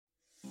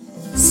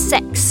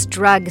sex,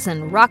 drugs,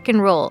 and rock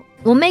and roll.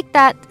 We'll make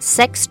that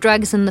Sex,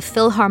 Drugs, and the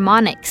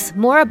Philharmonics.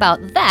 More about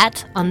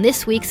that on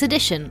this week's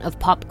edition of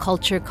Pop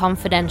Culture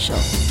Confidential.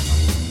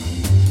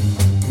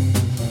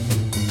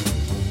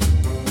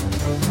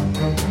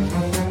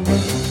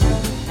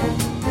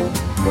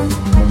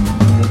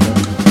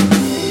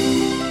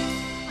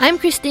 I'm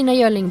Christina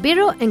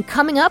Jörling-Biro, and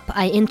coming up,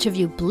 I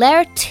interview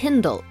Blair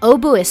Tyndall,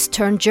 oboist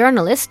turned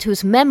journalist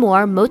whose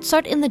memoir,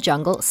 Mozart in the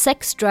Jungle,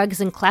 Sex, Drugs,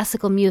 and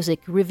Classical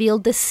Music,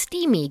 revealed the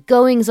steamy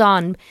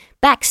goings-on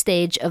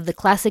backstage of the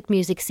classic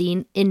music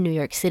scene in New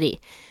York City.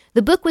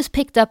 The book was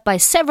picked up by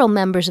several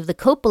members of the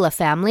Coppola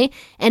family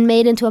and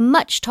made into a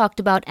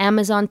much-talked-about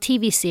Amazon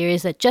TV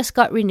series that just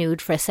got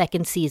renewed for a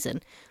second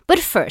season. But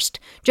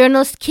first,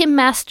 journalist Kim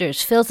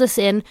Masters fills us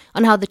in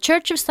on how the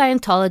Church of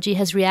Scientology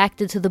has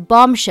reacted to the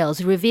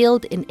bombshells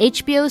revealed in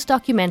HBO's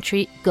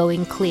documentary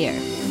Going Clear.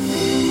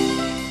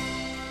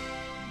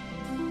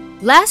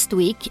 Last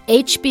week,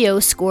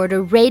 HBO scored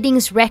a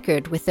ratings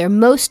record with their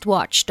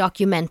most-watched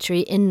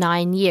documentary in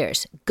 9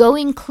 years,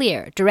 Going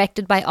Clear,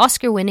 directed by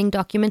Oscar-winning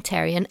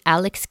documentarian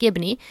Alex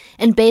Gibney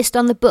and based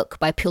on the book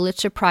by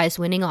Pulitzer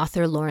Prize-winning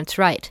author Lawrence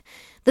Wright.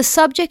 The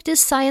subject is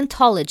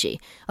Scientology,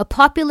 a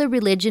popular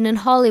religion in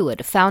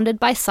Hollywood founded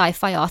by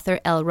sci-fi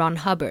author L. Ron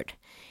Hubbard.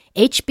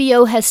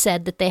 HBO has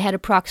said that they had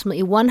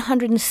approximately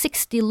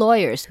 160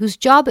 lawyers whose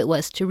job it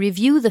was to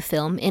review the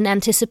film in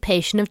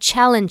anticipation of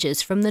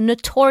challenges from the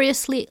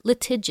notoriously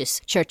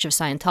litigious Church of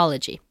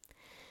Scientology.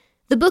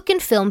 The book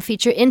and film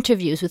feature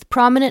interviews with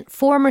prominent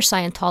former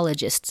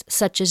Scientologists,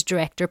 such as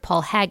director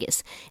Paul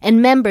Haggis,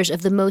 and members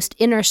of the most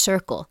inner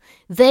circle.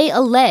 They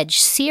allege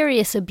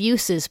serious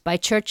abuses by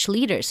church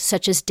leaders,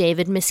 such as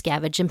David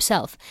Miscavige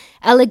himself,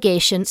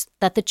 allegations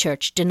that the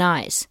church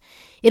denies.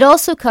 It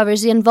also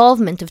covers the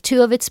involvement of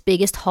two of its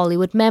biggest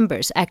Hollywood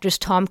members, actors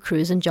Tom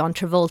Cruise and John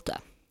Travolta.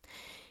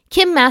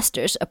 Kim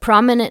Masters, a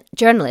prominent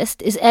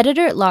journalist, is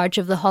editor-at-large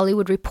of The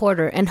Hollywood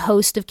Reporter and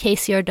host of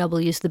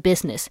KCRW's The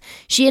Business.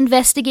 She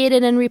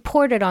investigated and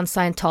reported on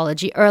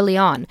Scientology early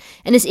on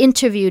and is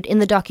interviewed in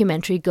the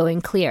documentary Going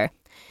Clear.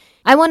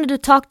 I wanted to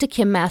talk to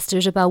Kim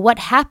Masters about what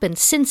happened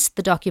since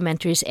the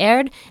documentaries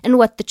aired and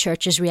what the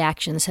church's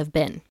reactions have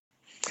been.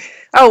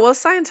 Oh, well,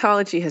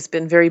 Scientology has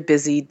been very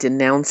busy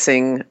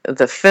denouncing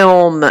the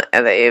film.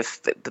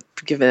 They've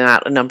given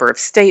out a number of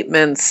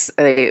statements.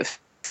 They've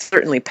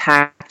certainly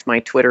packed my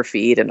Twitter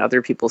feed and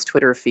other people's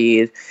Twitter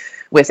feed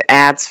with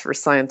ads for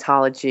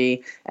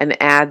Scientology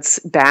and ads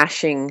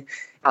bashing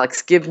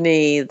Alex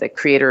Gibney, the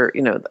creator,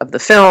 of the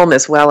film,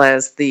 as well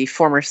as the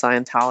former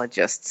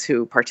Scientologists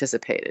who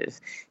participated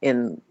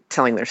in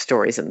telling their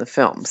stories in the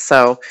film.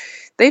 So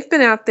they've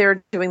been out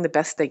there doing the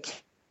best they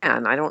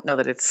can. I don't know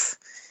that it's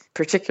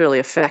particularly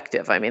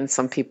effective. I mean,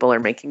 some people are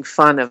making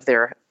fun of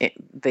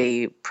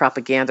the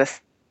propaganda.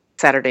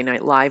 Saturday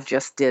Night Live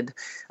just did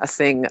a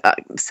thing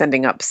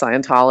sending up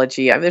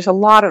Scientology. I mean, there's a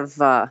lot of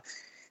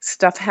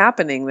stuff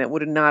happening that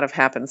would not have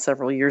happened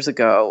several years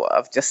ago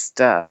of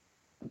just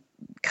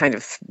kind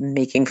of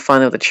making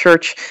fun of the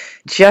church.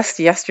 Just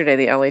yesterday,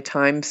 the LA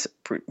Times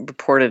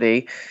reported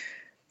a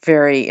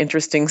very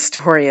interesting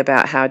story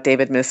about how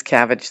David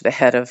Miscavige, the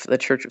head of the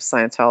Church of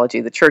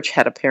Scientology, the church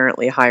had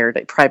apparently hired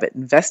a private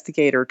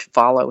investigator to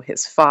follow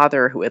his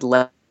father, who had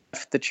left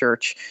the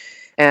church.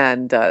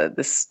 And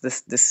this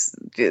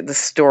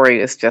story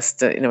is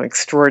just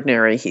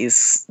extraordinary.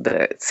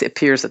 It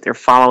appears that they're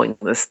following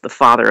the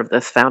father of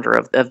the founder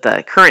of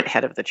the current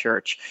head of the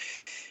church.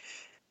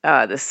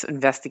 This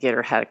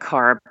investigator had a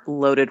car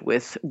loaded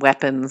with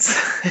weapons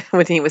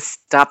when he was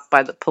stopped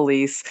by the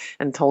police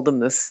and told them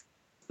this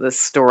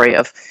story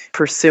of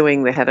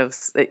pursuing the head of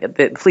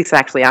the police.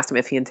 Actually asked him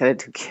if he intended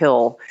to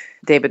kill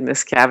David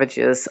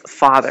Miscavige's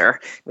father,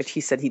 which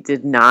he said he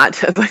did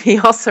not. But he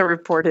also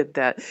reported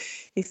that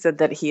he said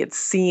that he had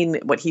seen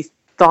what he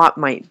thought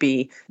might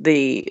be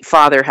the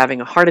father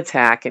having a heart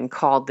attack and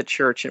called the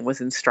church and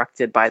was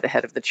instructed by the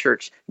head of the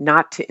church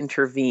not to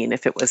intervene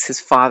if it was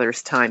his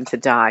father's time to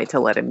die, to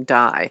let him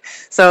die.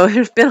 So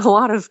there's been a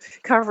lot of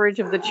coverage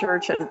of the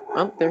church,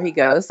 and there he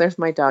goes. There's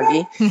my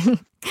doggy.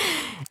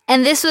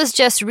 And this was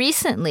just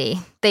recently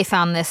they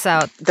found this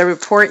out. The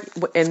report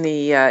in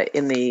the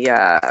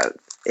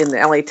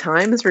LA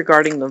Times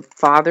regarding the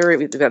father,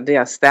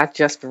 yes, that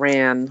just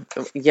ran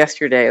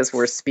yesterday as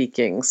we're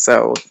speaking.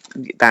 So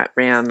that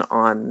ran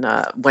on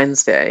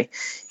Wednesday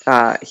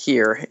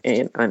here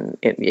on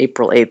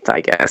April 8th,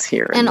 I guess,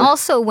 here. And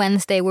also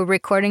Wednesday, we're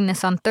recording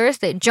this on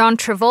Thursday, John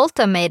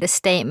Travolta made a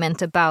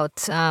statement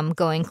about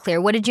Going Clear.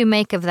 What did you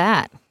make of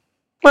that?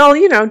 Well,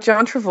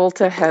 John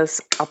Travolta has,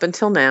 up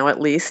until now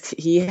at least,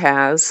 he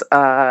has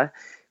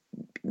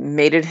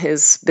made it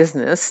his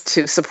business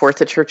to support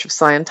the Church of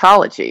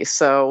Scientology.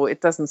 So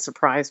it doesn't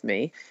surprise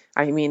me.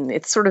 I mean,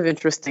 it's sort of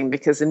interesting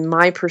because in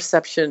my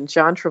perception,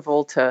 John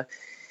Travolta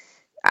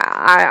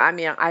I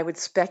mean, I would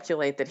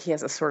speculate that he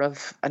has a sort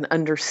of an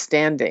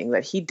understanding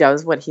that he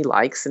does what he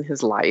likes in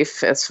his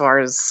life, as far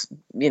as,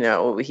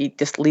 he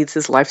just leads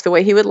his life the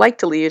way he would like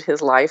to lead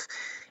his life,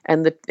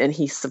 and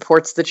he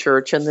supports the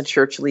church, and the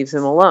church leaves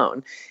him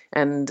alone.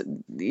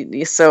 And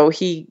so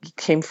he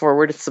came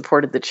forward and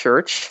supported the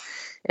church,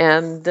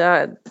 and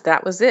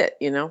that was it.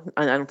 And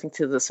I don't think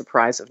to the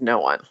surprise of no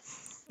one.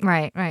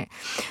 Right, right.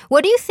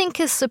 What do you think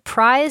has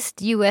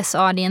surprised U.S.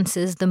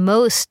 audiences the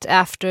most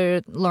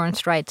after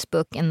Lawrence Wright's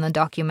book and the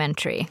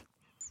documentary?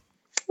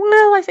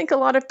 Well, I think a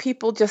lot of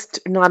people just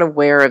are not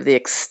aware of the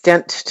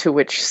extent to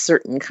which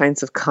certain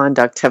kinds of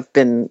conduct have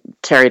been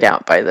carried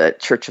out by the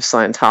Church of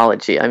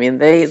Scientology. I mean,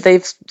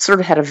 they've sort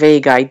of had a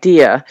vague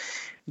idea,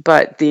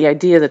 but the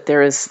idea that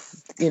there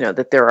is,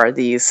 that there are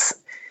these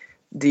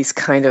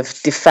kind of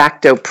de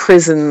facto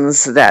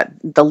prisons, that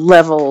the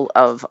level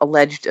of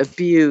alleged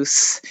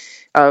abuse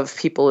of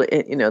people,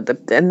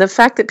 and the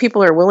fact that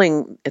people are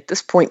willing at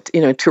this point,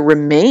 to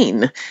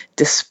remain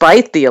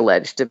despite the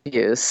alleged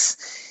abuse,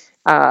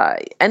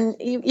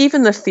 and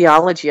even the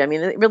theology. I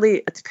mean,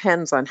 it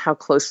depends on how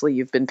closely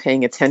you've been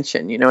paying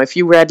attention. If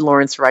you read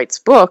Lawrence Wright's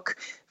book,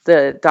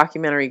 the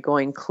documentary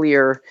Going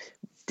Clear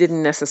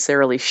didn't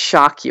necessarily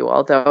shock you,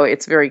 although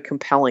it's very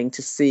compelling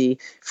to see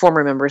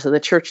former members of the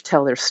church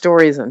tell their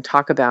stories and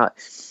talk about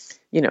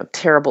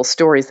terrible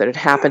stories that had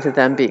happened to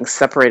them, being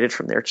separated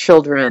from their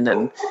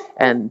children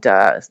and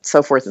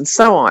so forth and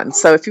so on.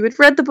 So if you had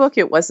read the book,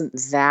 it wasn't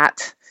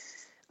that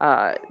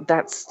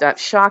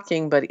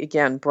shocking, but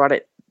again, brought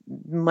it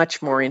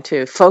much more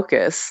into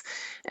focus.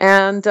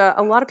 And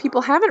a lot of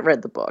people haven't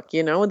read the book.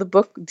 The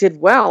book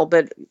did well,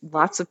 but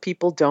lots of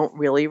people don't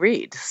really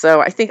read. So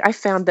I think I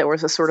found there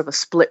was a sort of a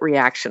split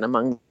reaction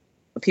among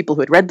the people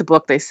who had read the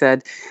book. They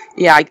said,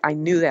 yeah, I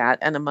knew that.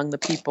 And among the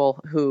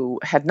people who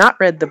had not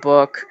read the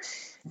book,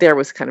 there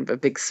was kind of a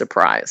big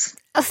surprise.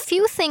 A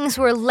few things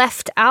were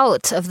left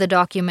out of the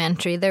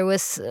documentary. There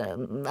was,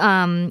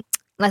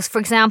 like, for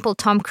example,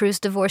 Tom Cruise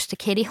divorced to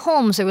Katie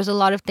Holmes. There was a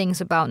lot of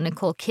things about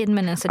Nicole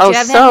Kidman. And so do you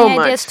have any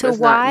ideas to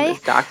why? Not in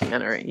this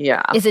documentary,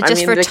 yeah. Is it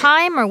just for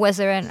time, or was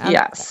there a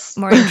yes.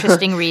 more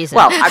interesting reason?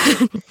 Well,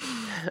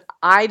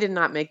 I did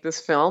not make this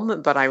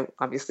film, but I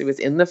obviously was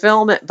in the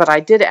film. But I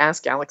did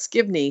ask Alex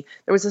Gibney.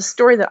 There was a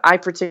story that I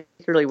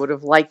particularly would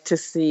have liked to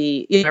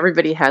see.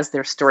 Everybody has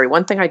their story.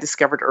 One thing I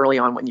discovered early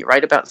on when you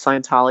write about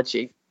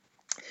Scientology,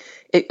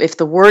 if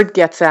the word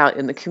gets out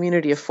in the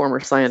community of former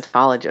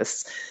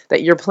Scientologists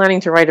that you're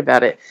planning to write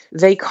about it,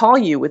 they call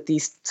you with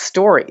these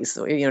stories,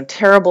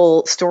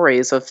 terrible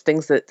stories of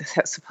things that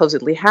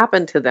supposedly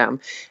happened to them.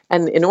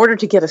 And in order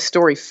to get a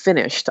story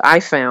finished, I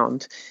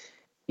found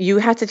you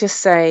had to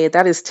just say,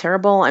 that is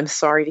terrible. I'm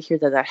sorry to hear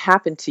that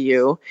happened to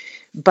you,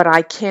 but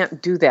I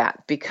can't do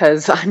that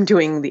because I'm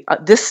doing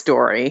this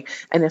story.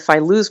 And if I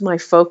lose my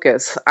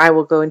focus, I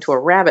will go into a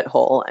rabbit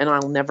hole and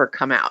I'll never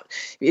come out.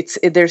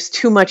 There's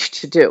too much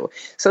to do.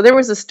 So there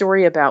was a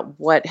story about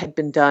what had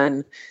been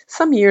done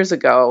some years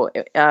ago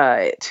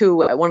to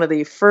one of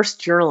the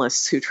first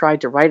journalists who tried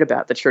to write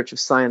about the Church of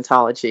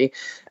Scientology.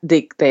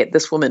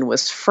 This woman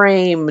was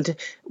framed.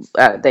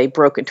 They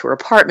broke into her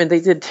apartment.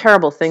 They did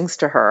terrible things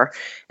to her.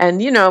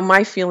 And,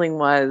 my feeling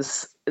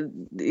was,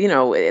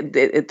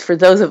 for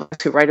those of us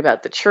who write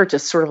about the church,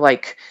 it's sort of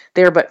like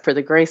there, but for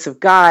the grace of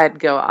God,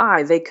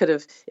 they could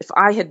have, if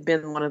I had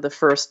been one of the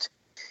first,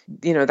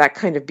 that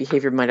kind of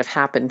behavior might have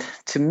happened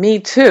to me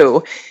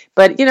too.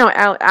 But,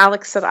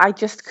 Alex said, I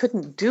just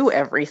couldn't do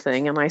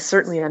everything. And I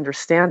certainly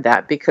understand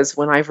that, because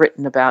when I've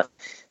written about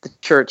the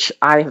church,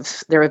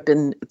 there have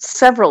been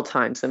several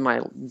times in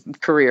my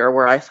career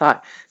where I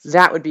thought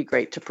that would be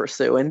great to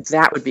pursue and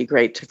that would be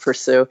great to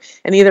pursue.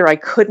 And either I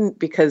couldn't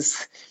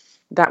because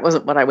that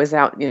wasn't what I was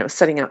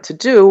setting out to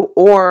do,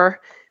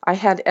 or I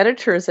had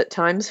editors at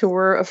times who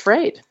were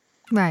afraid.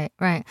 Right,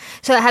 right.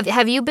 So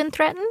have you been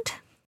threatened?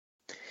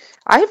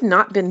 I have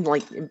not been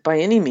by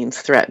any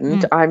means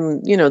threatened.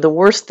 I'm, the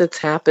worst that's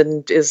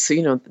happened is,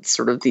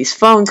 sort of these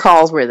phone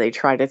calls where they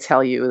try to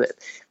tell you that,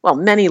 well,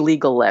 many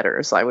legal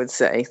letters, I would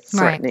say,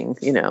 threatening,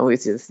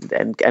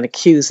 and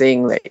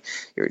accusing that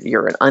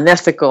you're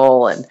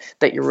unethical and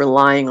that you're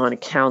relying on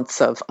accounts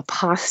of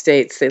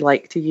apostates. They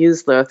like to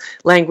use the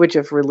language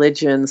of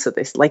religion, so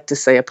they like to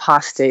say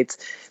apostates.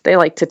 They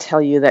like to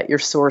tell you that your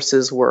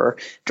sources were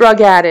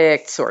drug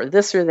addicts or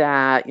this or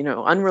that,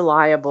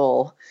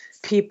 unreliable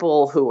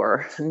people who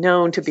are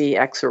known to be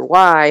X or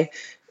Y.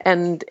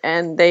 And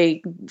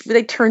they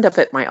turned up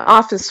at my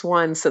office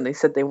once and they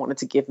said they wanted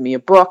to give me a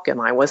book and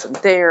I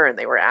wasn't there, and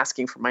they were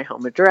asking for my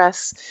home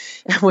address,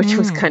 which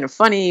was kind of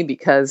funny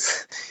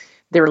because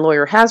their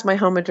lawyer has my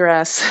home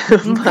address,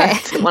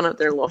 but one of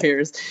their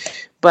lawyers,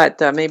 but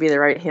maybe the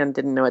right hand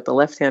didn't know what the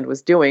left hand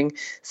was doing.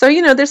 So,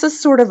 there's a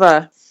sort of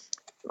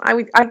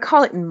I'd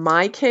call it, in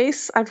my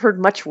case, I've heard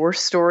much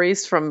worse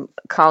stories from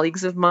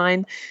colleagues of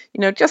mine,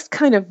 just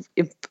kind of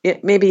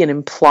maybe an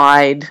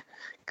implied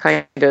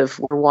kind of,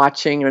 we're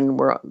watching and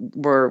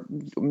we're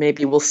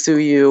maybe we'll sue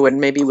you and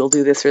maybe we'll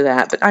do this or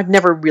that. But I've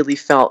never really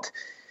felt,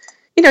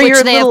 Which you're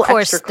a they, little of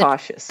course, extra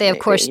cautious. They, of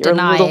course,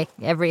 deny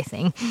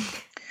everything.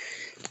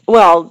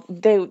 Well,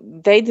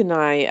 they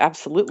deny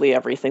absolutely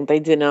everything. They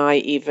deny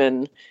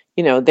even,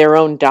 their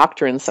own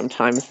doctrine.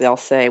 Sometimes they'll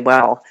say,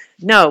 "Well,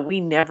 no,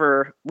 we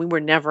were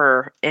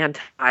never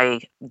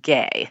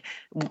anti-gay,"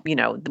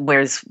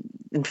 whereas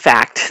in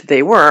fact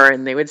they were,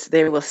 and they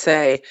will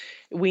say,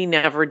 "We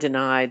never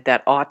denied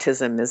that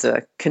autism is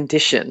a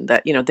condition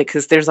that,"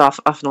 because there's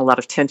often a lot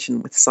of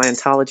tension with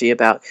Scientology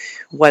about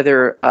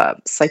whether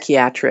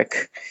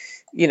psychiatric,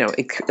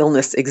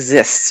 illness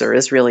exists or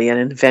is really an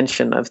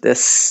invention of the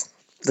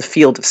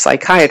field of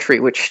psychiatry,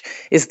 which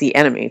is the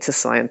enemy to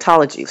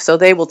Scientology. So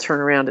they will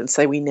turn around and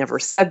say, "We never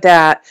said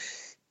that,"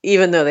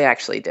 even though they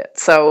actually did.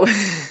 So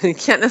you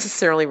can't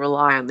necessarily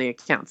rely on the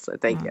accounts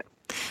that they get.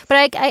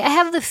 But I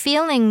have the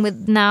feeling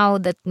with now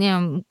that,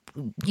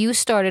 you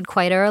started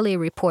quite early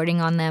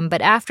reporting on them,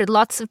 but after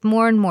lots of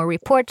more and more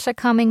reports are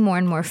coming, more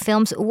and more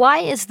films, why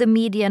is the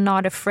media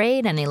not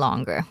afraid any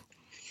longer?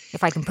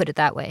 If I can put it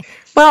that way.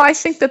 Well, I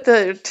think that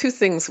the two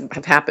things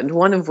have happened,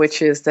 one of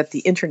which is that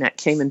the internet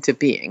came into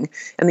being.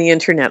 And the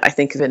internet, I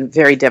think, has been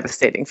very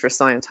devastating for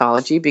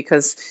Scientology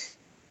because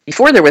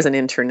before there was an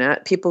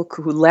internet, people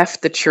who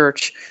left the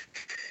church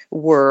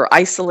were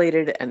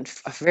isolated and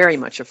very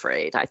much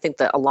afraid. I think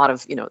that a lot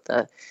of,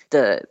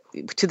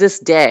 to this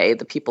day,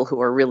 the people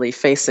who are really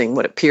facing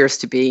what appears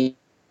to be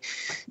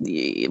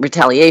the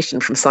retaliation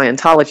from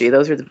Scientology,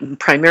 those are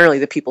primarily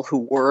the people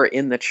who were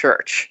in the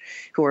church,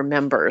 who were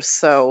members.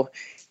 So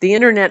the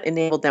internet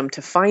enabled them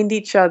to find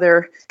each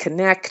other,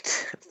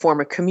 connect,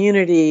 form a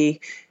community,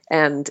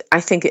 and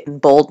I think it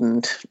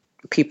emboldened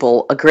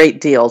people a great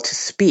deal to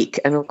speak.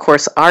 And of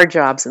course, our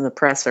jobs in the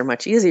press are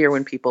much easier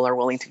when people are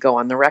willing to go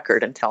on the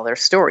record and tell their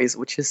stories,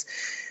 which is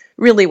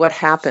really what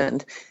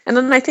happened. And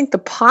then I think the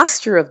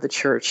posture of the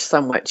church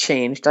somewhat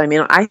changed. I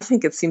mean, I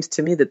think it seems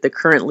to me that the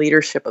current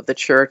leadership of the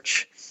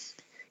church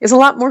is a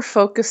lot more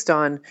focused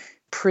on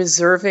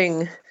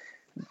preserving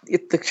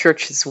the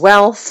church's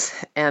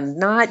wealth and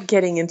not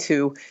getting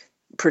into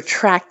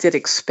protracted,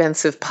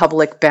 expensive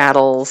public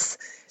battles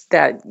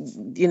that,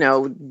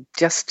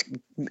 just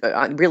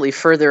really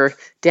further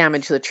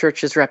damage the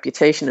church's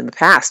reputation in the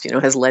past,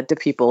 has led to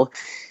people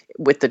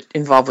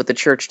involved with the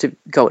church to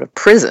go to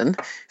prison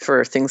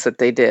for things that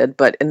they did.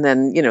 And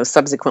then,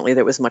 subsequently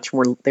there was much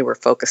more, they were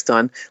focused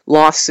on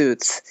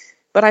lawsuits.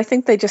 But I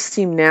think they just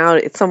seem now,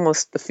 it's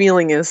almost, the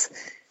feeling is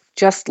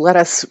just let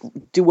us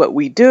do what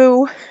we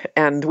do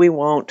and we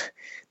won't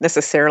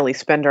necessarily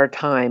spend our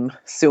time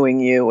suing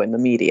you and the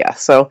media.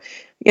 So,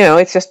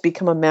 it's just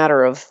become a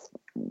matter of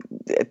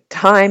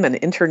time and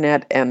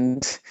internet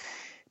and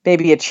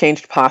maybe a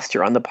changed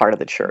posture on the part of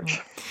the church.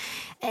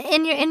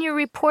 In your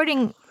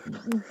reporting,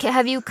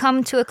 have you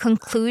come to a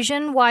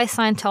conclusion why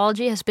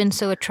Scientology has been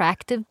so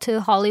attractive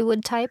to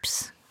Hollywood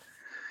types?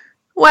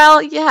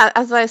 Well, yeah,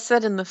 as I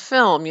said in the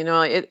film,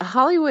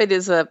 Hollywood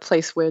is a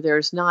place where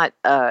there's not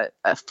a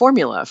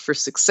formula for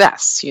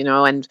success,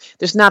 and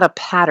there's not a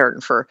pattern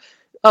for,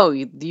 oh,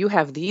 you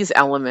have these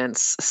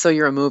elements, so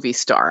you're a movie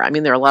star. I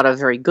mean, there are a lot of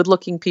very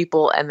good-looking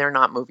people, and they're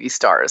not movie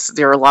stars.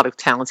 There are a lot of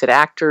talented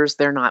actors,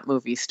 they're not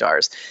movie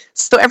stars.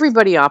 So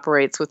everybody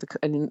operates with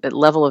a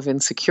level of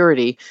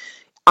insecurity,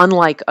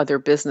 unlike other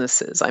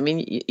businesses. I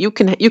mean, you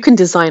can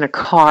design a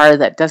car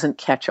that doesn't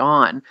catch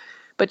on,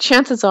 but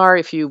chances are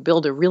if you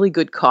build a really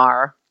good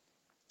car,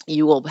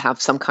 you will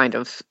have some kind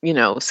of,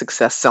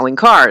 success selling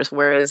cars.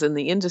 Whereas in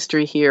the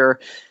industry here,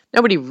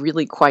 nobody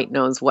really quite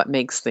knows what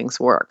makes things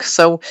work.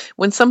 So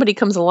when somebody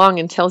comes along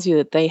and tells you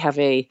that they have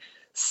a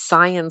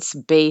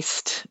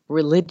science-based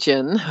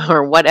religion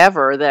or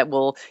whatever that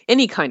will,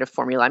 any kind of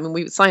formula, I mean,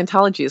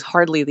 Scientology is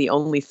hardly the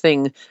only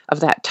thing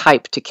of that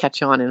type to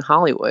catch on in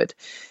Hollywood,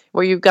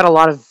 where you've got a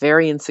lot of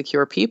very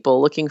insecure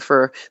people looking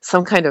for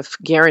some kind of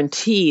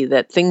guarantee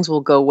that things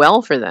will go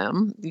well for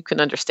them. You can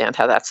understand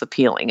how that's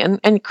appealing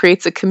and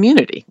creates a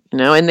community,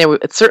 and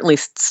it's certainly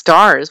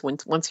stars.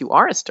 Once you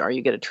are a star,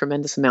 you get a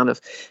tremendous amount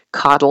of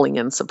coddling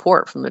and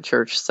support from the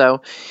church.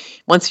 So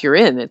once you're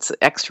in, it's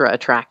extra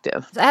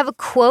attractive. I have a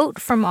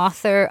quote from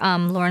author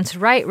Lawrence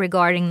Wright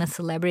regarding the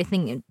celebrity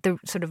thing, the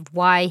sort of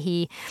why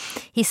he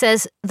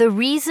says, "The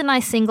reason I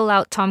single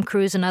out Tom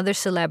Cruise and other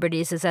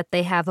celebrities is that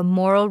they have a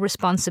moral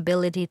responsibility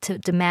to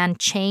demand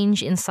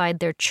change inside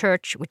their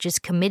church, which is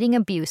committing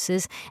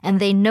abuses, and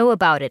they know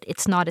about it.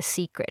 It's not a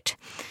secret."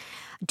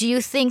 Do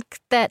you think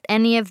that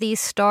any of these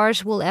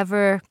stars will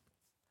ever,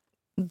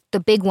 the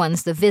big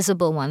ones, the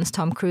visible ones,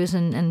 Tom Cruise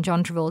and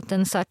John Travolta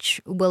and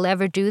such, will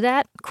ever do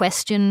that?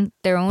 Question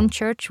their own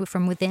church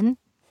from within?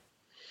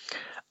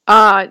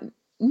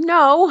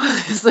 No,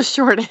 is the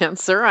short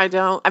answer.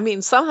 I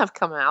mean, some have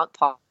come out.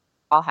 Paul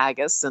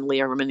Haggis and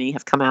Leah Remini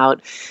have come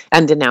out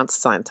and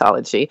denounced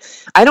Scientology.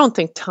 I don't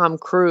think Tom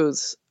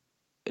Cruise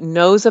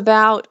knows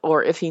about,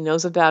 or if he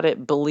knows about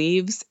it,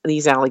 believes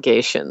these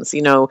allegations.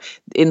 In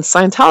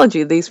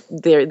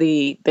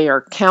Scientology, they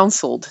are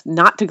counseled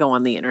not to go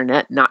on the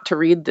internet, not to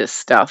read this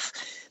stuff.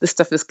 This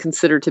stuff is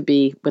considered to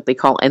be what they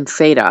call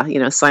entheta.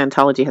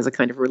 Scientology has a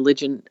kind of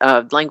religion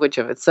language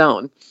of its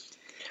own.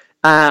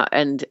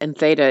 And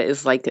theta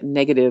is like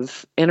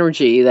negative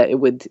energy that it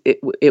would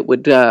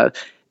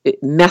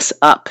mess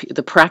up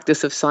the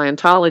practice of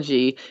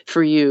Scientology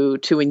for you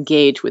to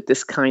engage with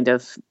this kind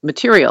of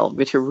material,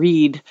 to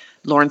read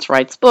Lawrence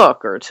Wright's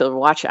book or to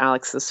watch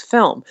Alex's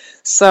film.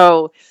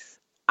 So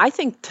I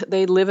think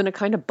they live in a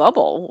kind of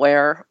bubble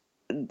where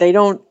they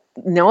don't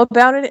know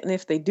about it, and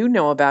if they do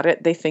know about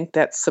it, they think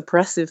that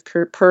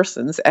suppressive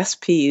persons,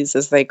 SPs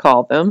as they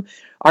call them,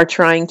 are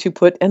trying to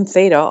put N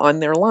theta on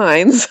their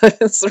lines.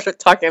 Sort of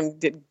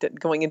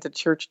going into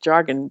church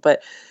jargon,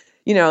 but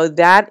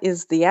that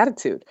is the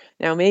attitude.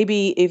 Now,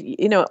 maybe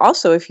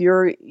if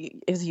you're,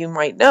 as you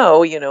might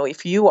know,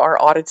 if you are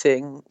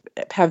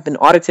have been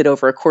audited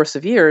over a course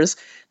of years,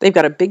 they've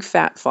got a big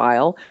fat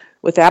file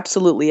with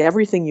absolutely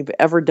everything you've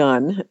ever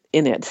done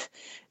in it.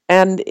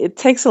 And it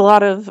takes a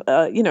lot of,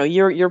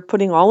 you're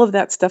putting all of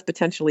that stuff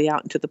potentially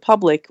out into the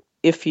public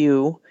if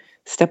you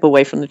step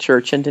away from the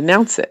church and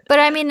denounce it. But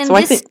I mean,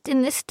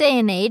 in this day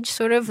and age,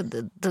 sort of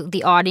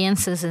the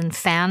audiences and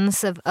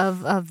fans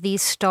of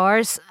these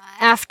stars,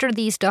 after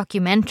these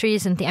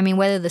documentaries, and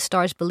whether the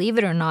stars believe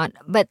it or not,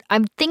 but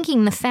I'm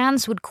thinking the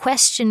fans would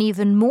question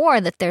even more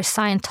that they're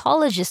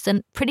Scientologists,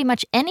 and pretty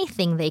much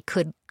anything they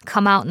could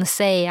come out and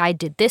say, I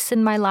did this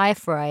in my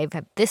life, or I've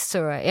had this,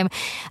 or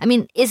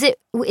is it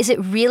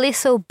really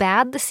so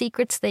bad, the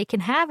secrets they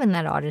can have in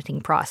that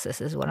auditing process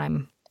is what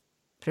I'm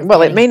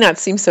Well, it may not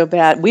seem so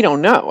bad. We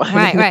don't know.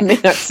 Right. It may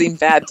not seem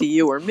bad to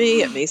you or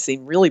me. It may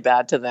seem really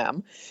bad to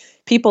them.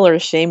 People are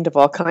ashamed of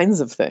all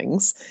kinds of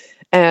things.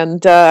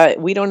 And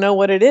we don't know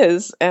what it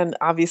is. And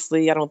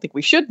obviously, I don't think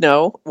we should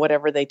know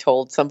whatever they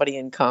told somebody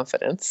in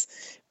confidence.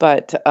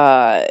 But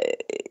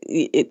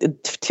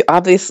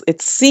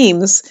it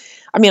seems...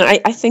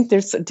 I think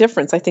there's a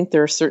difference. I think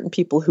there are certain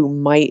people who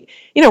might,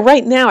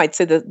 right now, I'd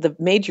say the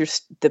major,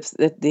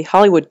 the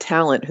Hollywood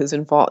talent who's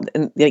involved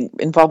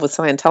with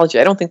Scientology,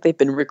 I don't think they've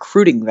been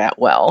recruiting that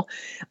well.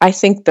 I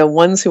think the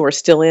ones who are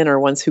still in are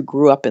ones who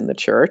grew up in the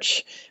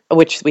church,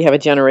 which we have a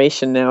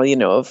generation now,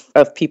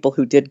 of people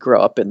who did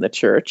grow up in the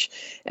church.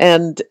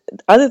 And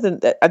other than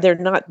that, they're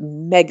not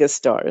mega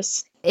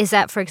stars. Is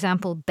that, for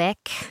example,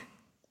 Beck?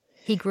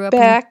 He grew up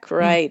Beck,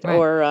 right.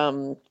 Or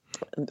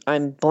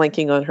I'm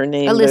blanking on her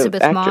name.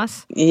 Elizabeth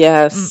Moss.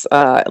 Yes,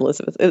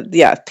 Elizabeth.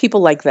 Yeah,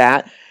 people like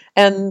that.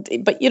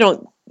 But you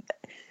don't.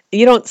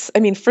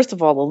 First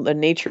of all, the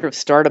nature of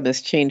stardom has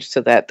changed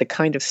so that the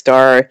kind of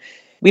star,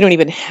 we don't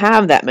even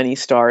have that many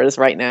stars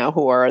right now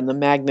who are in the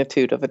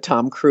magnitude of a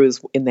Tom Cruise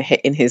in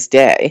his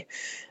day.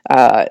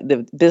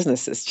 The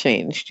business has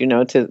changed,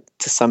 to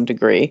some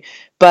degree,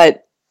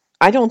 but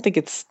I don't think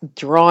it's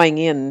drawing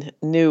in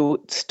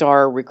new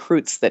star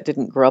recruits that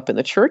didn't grow up in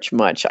the church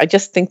much. I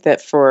just think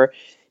that for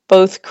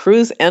both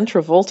Cruise and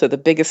Travolta, the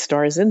biggest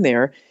stars in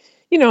there,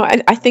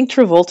 I think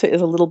Travolta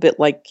is a little bit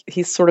like,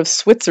 he's sort of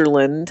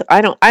Switzerland.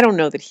 I don't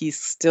know that he's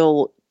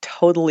still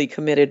totally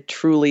committed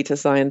truly to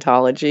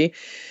Scientology.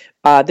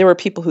 There were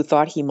people who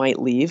thought he might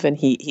leave, and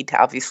he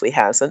obviously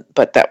hasn't,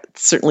 but that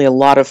certainly a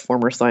lot of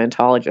former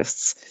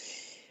Scientologists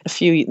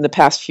in the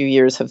past few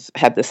years have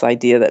had this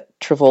idea that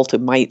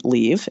Travolta might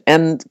leave.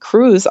 And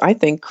I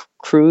think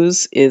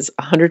Cruise is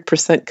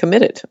 100%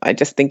 committed. I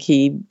just think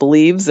he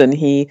believes, and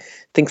he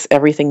thinks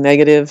everything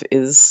negative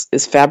is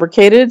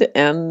fabricated,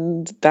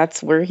 and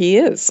that's where he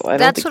is.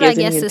 That's what I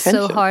guess is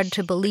so hard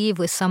to believe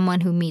with someone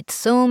who meets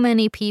so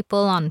many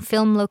people on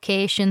film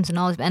locations and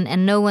all,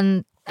 and no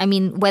one...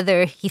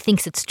 whether he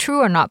thinks it's true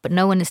or not, but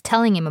no one is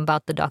telling him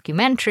about the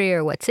documentary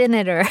or what's in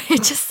it, or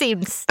it just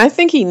seems... I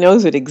think he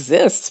knows it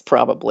exists,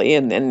 probably,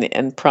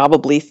 and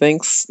probably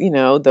thinks,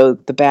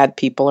 the bad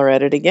people are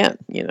at it again.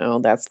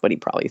 That's what he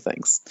probably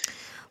thinks.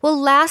 Well,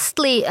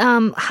 lastly,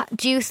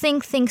 do you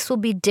think things will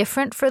be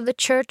different for the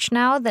church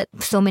now that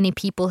so many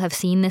people have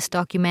seen this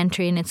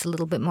documentary and it's a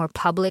little bit more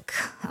public?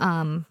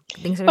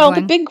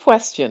 The big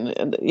question,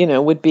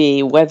 would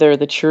be whether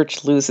the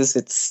church loses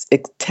its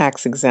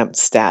tax-exempt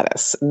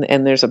status.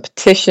 And there's a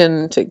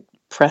petition to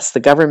press the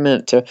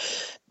government to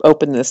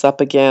open this up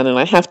again. And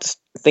I have to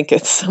think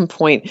at some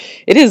point,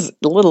 it is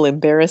a little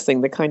embarrassing,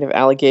 the kind of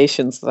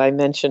allegations that I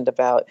mentioned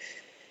about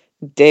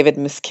David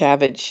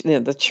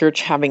Miscavige, the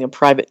church having a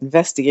private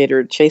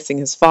investigator chasing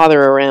his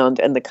father around,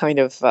 and the kind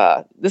of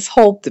this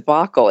whole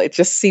debacle. It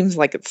just seems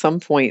like at some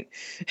point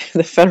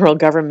the federal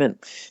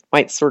government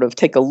might sort of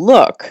take a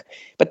look,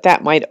 but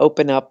that might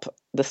open up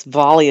this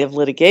volley of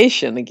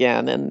litigation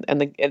again. And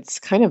it's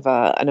kind of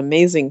an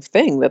amazing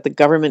thing that the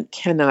government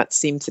cannot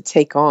seem to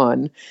take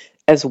on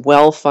as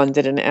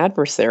well-funded an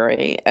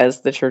adversary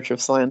as the Church of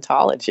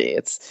Scientology.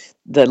 It's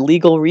the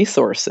legal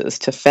resources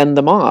to fend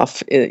them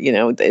off,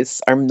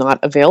 are not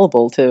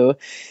available to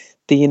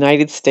the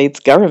United States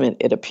government,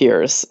 it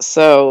appears.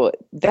 So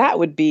that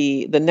would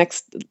be the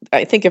next.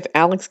 I think if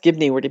Alex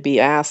Gibney were to be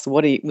asked,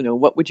 what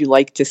would you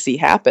like to see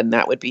happen?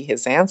 That would be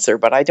his answer.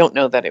 But I don't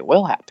know that it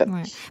will happen.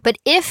 Right. But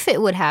if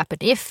it would happen,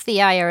 if the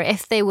IRS,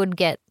 if they would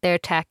get their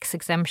tax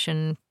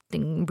exemption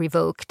thing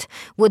revoked,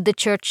 would the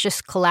church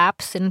just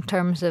collapse in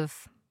terms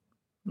of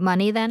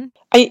money then?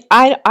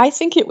 I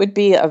think it would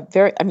be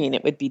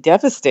it would be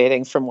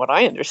devastating from what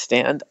I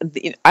understand.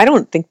 I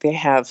don't think they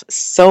have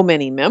so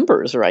many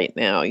members right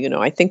now.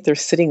 I think they're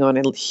sitting on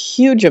a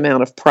huge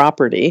amount of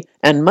property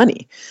and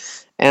money.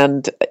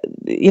 And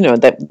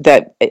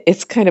that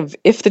it's kind of,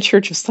 if the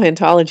Church of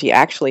Scientology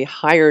actually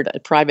hired a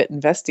private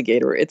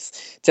investigator,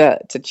 it's to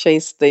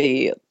chase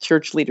the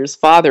church leader's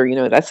father.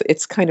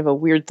 It's kind of a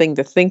weird thing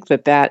to think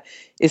that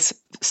is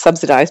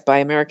subsidized by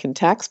American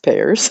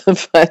taxpayers.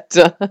 But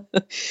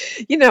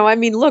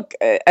look,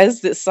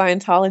 as the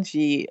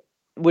Scientology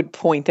would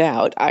point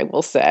out, I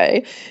will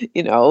say,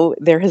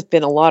 there has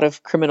been a lot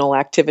of criminal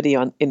activity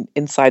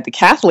inside the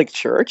Catholic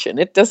Church, and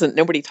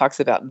nobody talks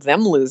about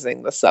them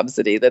losing the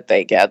subsidy that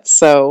they get.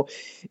 So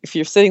if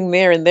you're sitting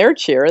there in their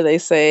chair, they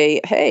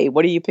say, hey,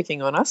 what are you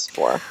picking on us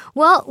for?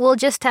 Well, we'll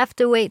just have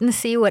to wait and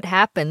see what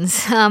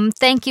happens.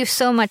 Thank you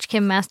so much,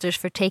 Kim Masters,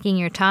 for taking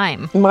your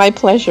time. My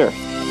pleasure.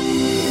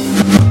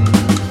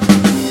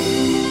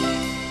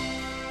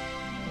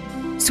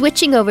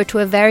 Switching over to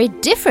a very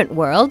different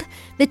world,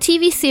 the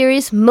TV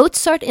series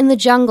Mozart in the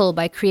Jungle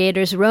by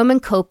creators Roman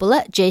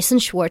Coppola, Jason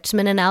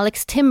Schwartzman, and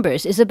Alex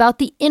Timbers is about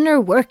the inner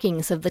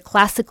workings of the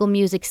classical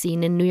music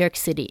scene in New York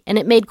City, and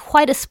it made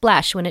quite a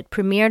splash when it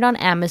premiered on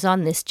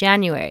Amazon this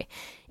January.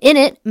 In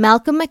it,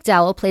 Malcolm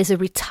McDowell plays a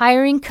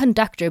retiring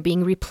conductor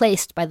being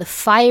replaced by the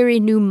fiery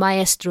new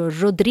maestro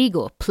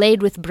Rodrigo,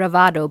 played with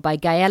bravado by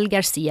Gael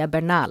Garcia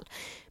Bernal.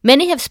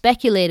 Many have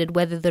speculated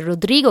whether the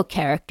Rodrigo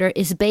character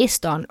is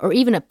based on, or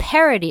even a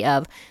parody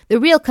of, the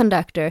real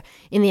conductor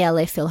in the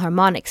LA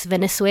Philharmonic's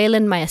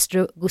Venezuelan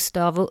maestro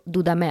Gustavo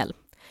Dudamel.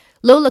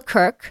 Lola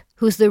Kirk,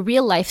 who's the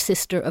real-life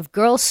sister of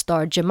Girls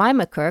star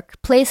Jemima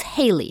Kirk, plays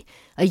Haley,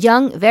 a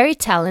young, very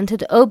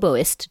talented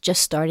oboist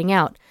just starting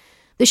out.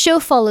 The show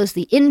follows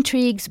the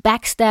intrigues,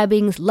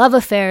 backstabbings, love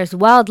affairs,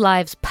 wild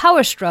lives,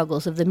 power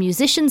struggles of the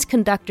musicians,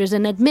 conductors,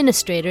 and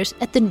administrators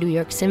at the New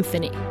York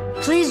Symphony.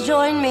 Please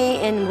join me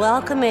in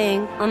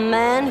welcoming a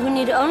man who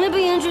need only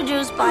be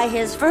introduced by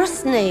his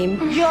first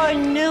name, your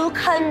new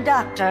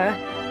conductor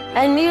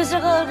and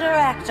musical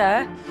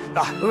director,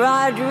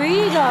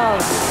 Rodrigo.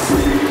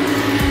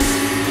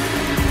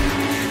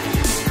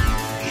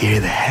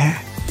 Hear the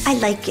hair? I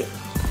like it.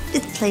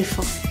 It's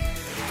playful.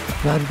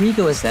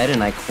 Rodrigo has said,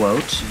 and I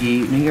quote,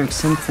 "The New York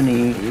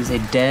Symphony is a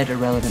dead,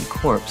 irrelevant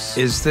corpse."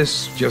 Is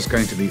this just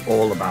going to be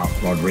all about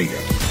Rodrigo?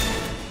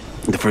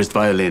 The first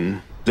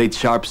violin played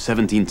sharp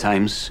 17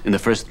 times in the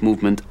first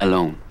movement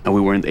alone, and we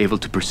weren't able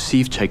to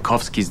perceive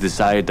Tchaikovsky's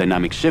desired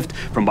dynamic shift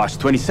from bars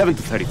 27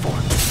 to 34.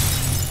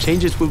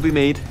 Changes will be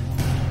made.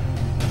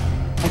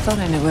 I thought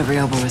I knew every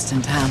oboist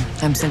in town.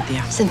 I'm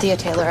Cynthia. Cynthia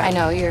Taylor. I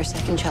know, you're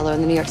second cello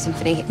in the New York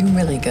Symphony. You're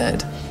really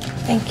good.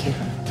 Thank you.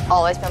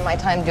 All I spend my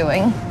time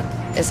doing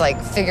is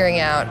figuring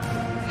out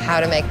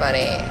how to make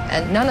money,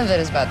 and none of it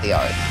is about the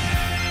art.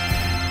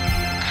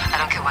 I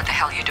don't care what the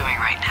hell you're doing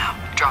right now.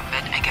 Drop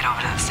it and get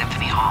over to the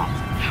Symphony Hall.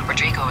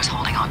 Rodrigo is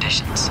holding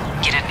auditions.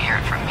 You didn't hear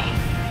it from me.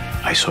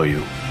 I saw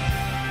you.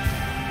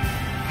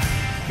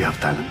 You have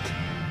talent.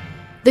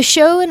 The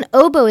show and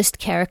oboist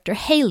character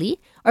Haley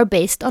are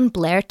based on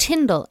Blair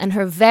Tyndall and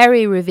her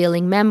very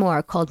revealing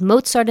memoir called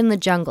Mozart in the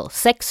Jungle,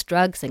 Sex,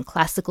 Drugs, and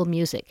Classical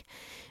Music.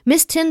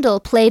 Miss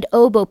Tyndall played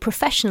oboe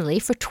professionally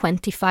for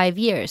 25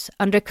 years,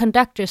 under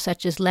conductors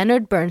such as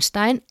Leonard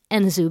Bernstein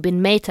and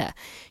Zubin Mehta.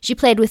 She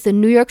played with the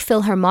New York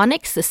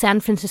Philharmonics, the San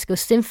Francisco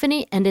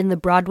Symphony, and in the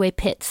Broadway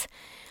pits.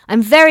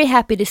 I'm very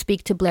happy to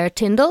speak to Blair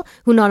Tyndall,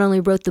 who not only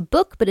wrote the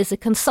book, but is a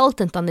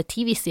consultant on the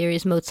TV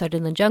series Mozart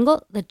in the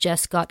Jungle that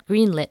just got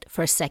greenlit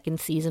for a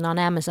second season on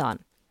Amazon.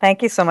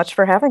 Thank you so much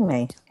for having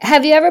me.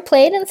 Have you ever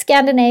played in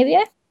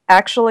Scandinavia?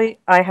 Actually,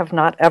 I have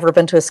not ever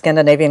been to a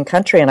Scandinavian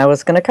country, and I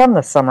was going to come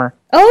this summer.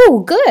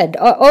 Oh, good.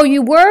 Oh,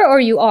 you were or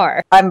you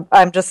are?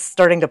 I'm just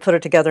starting to put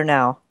it together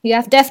now.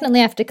 You definitely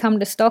have to come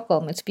to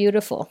Stockholm. It's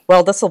beautiful.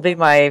 Well, this will be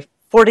my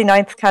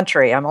 49th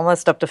country. I'm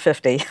almost up to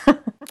 50.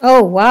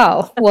 Oh,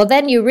 wow. Well,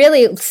 then you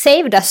really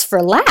saved us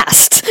for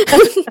last.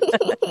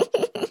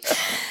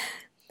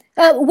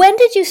 When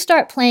did you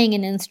start playing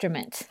an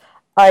instrument?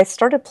 I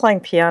started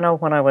playing piano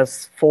when I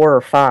was 4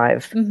 or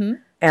 5. Mm-hmm.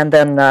 And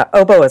then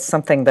oboe is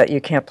something that you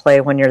can't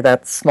play when you're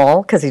that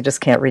small because you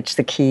just can't reach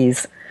the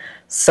keys.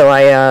 So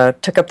I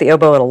took up the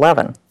oboe at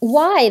 11.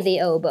 Why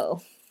the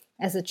oboe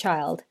as a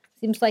child?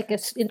 Seems like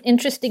it's an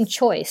interesting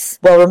choice.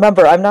 Well,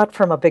 remember, I'm not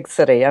from a big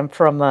city. I'm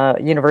from a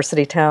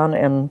university town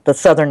in the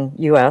southern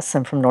U.S.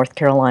 I'm from North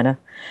Carolina.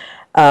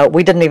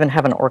 We didn't even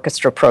have an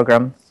orchestra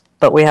program,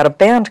 but we had a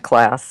band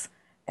class,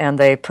 and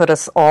they put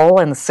us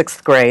all in the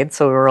 6th grade,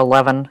 so we were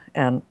 11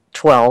 and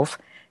 12,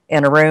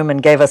 in a room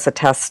and gave us a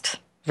test.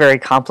 Very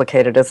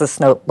complicated. Is this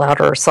note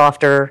louder or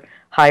softer,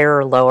 higher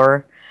or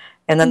lower?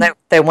 And then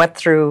they went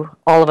through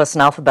all of us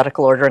in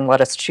alphabetical order and let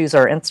us choose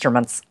our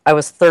instruments. I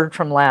was 3rd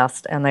from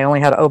last, and they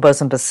only had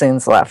oboes and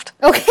bassoons left.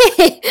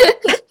 Okay.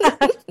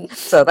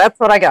 So that's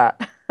what I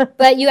got.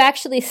 But you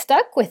actually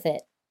stuck with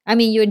it. I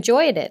mean, you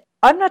enjoyed it.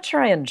 I'm not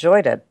sure I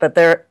enjoyed it, but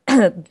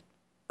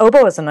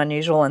oboe is an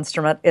unusual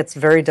instrument. It's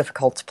very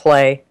difficult to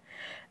play,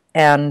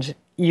 and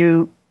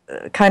you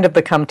kind of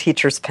become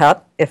teacher's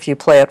pet if you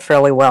play it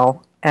fairly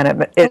well,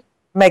 and it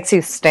makes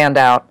you stand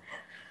out.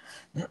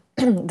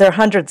 There are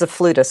hundreds of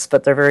flutists,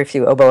 but there are very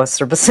few oboists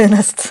or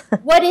bassoonists.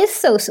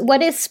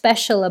 What is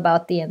special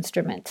about the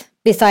instrument,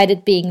 besides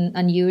it being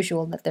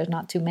unusual that there's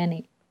not too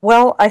many?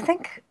 Well, I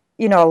think,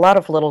 a lot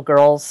of little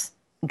girls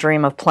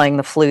dream of playing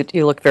the flute.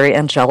 You look very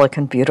angelic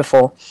and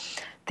beautiful.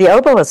 The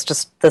oboe is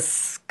just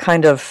this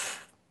kind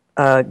of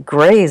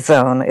gray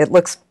zone. It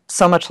looks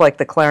so much like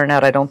the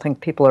clarinet, I don't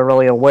think people are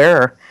really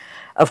aware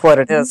of what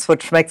it is,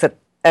 which makes it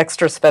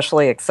extra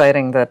specially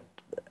exciting that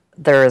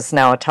there is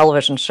now a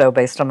television show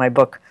based on my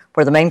book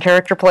where the main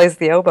character plays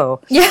the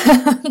oboe. Yeah.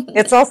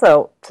 It's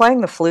also,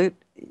 playing the flute,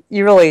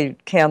 you really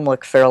can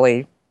look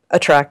fairly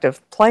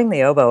attractive. Playing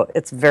the oboe,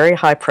 it's very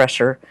high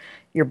pressure.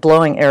 You're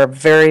blowing air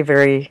very,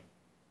 very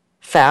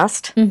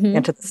fast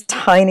into this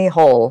tiny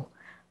hole,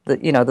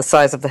 that, the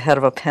size of the head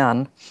of a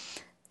pen.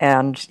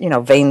 And,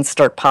 veins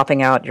start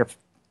popping out. Your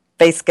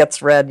face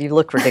gets red. You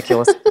look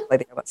ridiculous.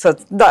 So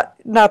it's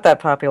not that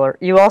popular.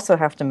 You also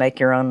have to make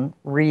your own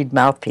reed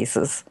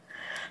mouthpieces.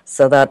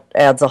 So that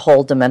adds a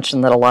whole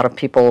dimension that a lot of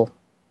people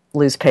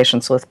lose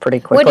patience with pretty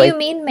quickly. What do you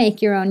mean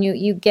make your own?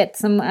 You get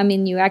some,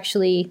 you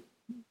actually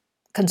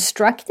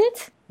construct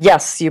it?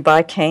 Yes, you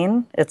buy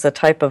cane. It's a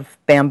type of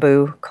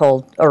bamboo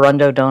called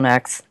Arundo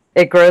Donax.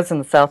 It grows in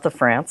the south of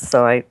France,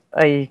 so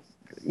I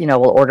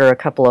will order a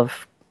couple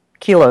of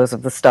kilos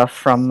of the stuff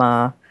from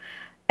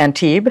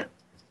Antibes,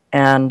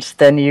 and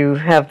then you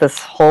have this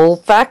whole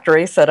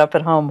factory set up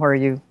at home where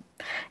you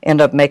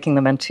end up making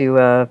them into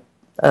a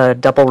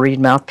double reed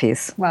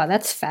mouthpiece. Wow,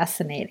 that's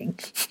fascinating.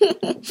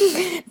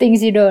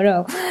 Things you don't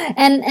know.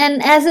 And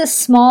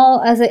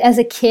as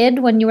a kid,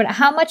 when you were,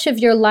 how much of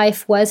your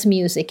life was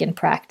music in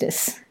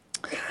practice?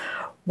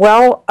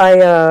 Well,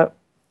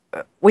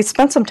 we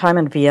spent some time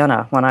in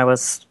Vienna when I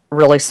was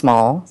really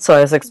small, so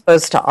I was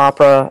exposed to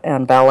opera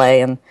and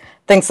ballet and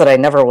things that I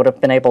never would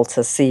have been able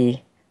to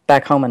see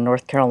back home in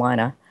North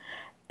Carolina.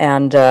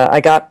 And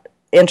I got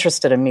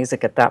interested in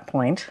music at that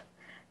point.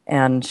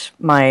 And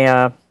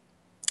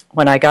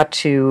when I got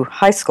to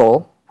high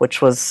school,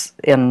 which was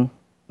in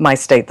my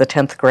state, the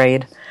 10th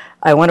grade,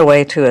 I went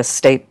away to a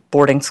state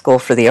boarding school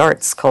for the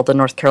arts called the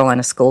North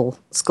Carolina School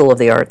of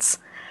the Arts.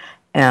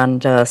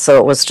 And so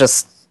it was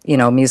just,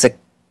 music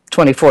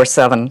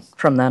 24/7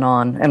 from then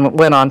on, and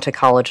went on to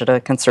college at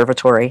a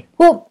conservatory.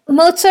 Well,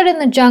 Mozart in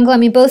the Jungle,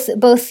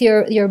 both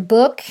your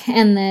book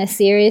and the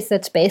series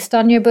that's based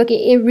on your book,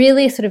 it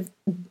really sort of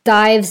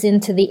dives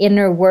into the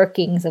inner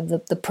workings of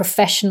the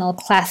professional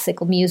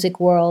classical music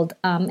world.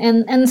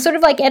 And sort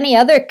of like any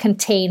other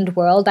contained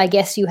world, I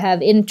guess you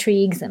have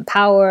intrigues and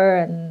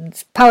power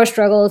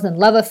struggles and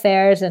love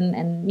affairs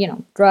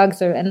and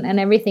drugs and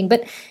everything.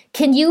 But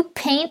can you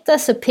paint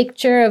us a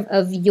picture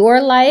of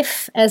your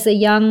life as a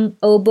young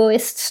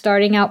oboist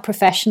starting out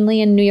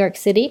professionally in New York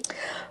City?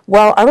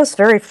 Well, I was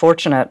very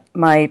fortunate.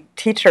 My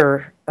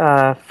teacher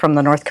from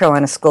the North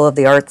Carolina School of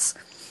the Arts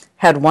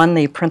had won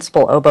the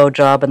principal oboe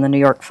job in the New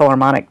York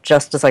Philharmonic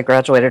just as I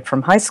graduated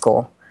from high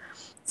school.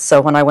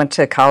 So when I went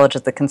to college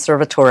at the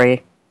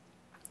conservatory,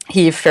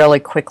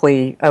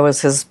 I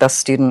was his best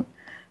student,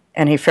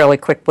 and he fairly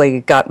quickly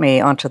got me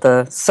onto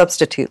the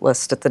substitute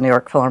list at the New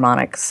York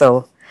Philharmonic.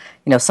 So,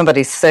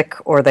 somebody's sick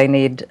or they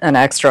need an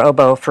extra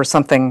oboe for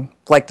something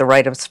like the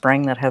Rite of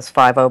Spring that has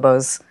 5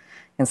 oboes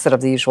instead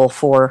of the usual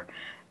 4,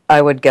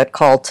 I would get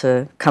called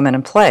to come in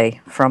and play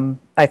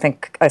I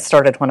think I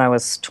started when I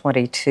was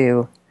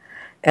 22.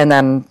 And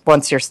then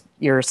once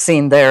you're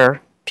seen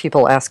there,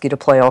 people ask you to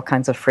play all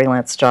kinds of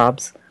freelance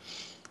jobs.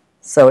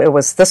 So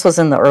this was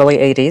in the early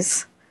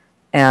 80s,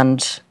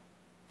 and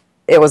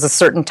it was a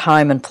certain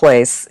time and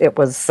place. It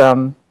was,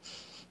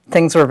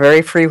 things were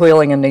very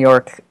freewheeling in New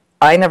York.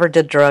 I never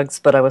did drugs,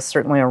 but I was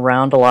certainly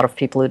around a lot of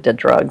people who did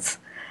drugs.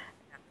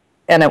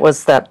 And it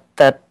was that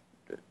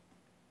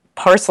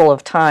parcel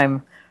of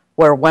time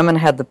where women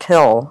had the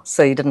pill,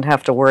 so you didn't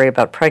have to worry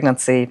about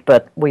pregnancy,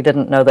 but we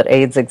didn't know that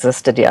AIDS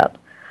existed yet.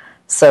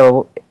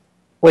 So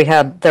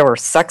there were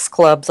sex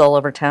clubs all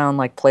over town,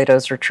 like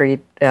Plato's Retreat,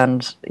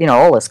 and,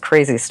 all this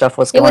crazy stuff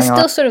was going on. It was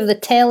still sort of the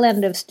tail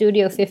end of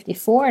Studio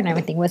 54 and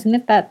everything, wasn't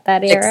it, that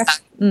era?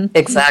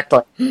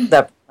 Exactly.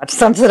 That much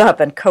sums it up,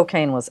 and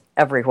cocaine was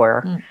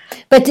everywhere.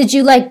 But did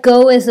you,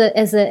 go as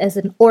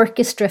an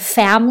orchestra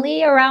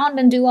family around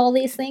and do all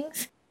these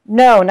things?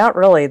 No, not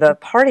really. The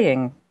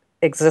partying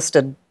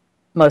existed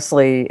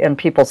mostly in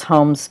people's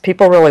homes.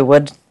 People really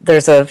would.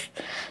 There's a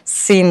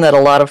scene that a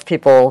lot of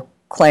people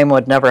claim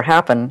would never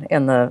happen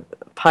in the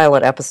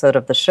pilot episode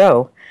of the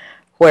show,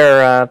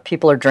 where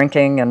people are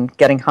drinking and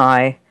getting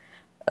high.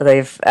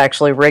 They've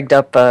actually rigged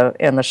up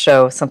in the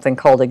show something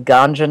called a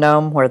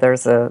ganjanome, where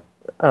there's a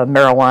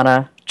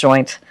marijuana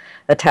joint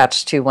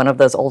attached to one of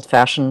those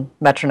old-fashioned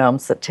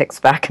metronomes that ticks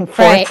back and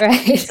forth.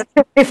 Right.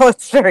 People,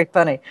 it's very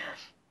funny.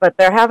 But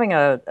they're having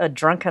a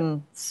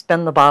drunken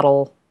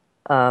spin-the-bottle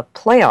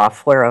playoff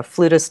where a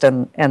flutist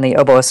and the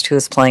oboist who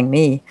is playing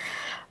me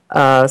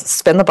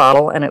spin the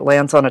bottle, and it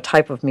lands on a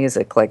type of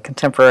music like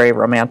contemporary,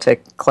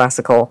 romantic,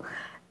 classical,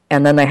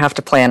 and then they have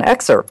to play an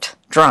excerpt,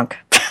 drunk.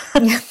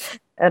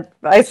 And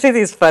I see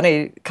these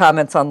funny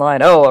comments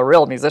online. Oh, a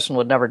real musician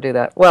would never do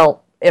that.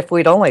 Well, if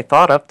we'd only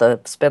thought up the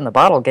spin the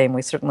bottle game,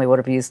 we certainly would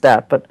have used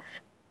that. But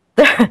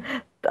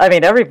I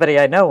mean, everybody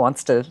I know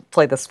wants to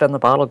play the spin the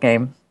bottle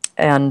game.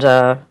 And,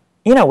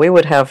 we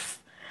would have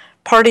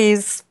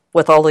parties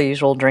with all the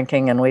usual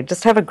drinking, and we'd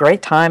just have a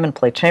great time and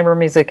play chamber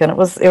music, and it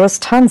was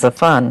tons of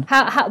fun.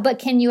 But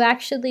can you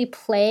actually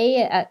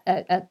play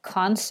a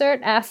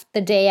concert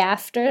the day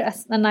after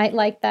a night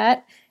like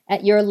that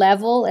at your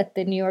level at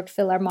the New York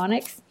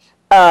Philharmonics?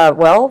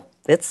 Well,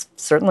 it's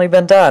certainly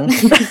been done.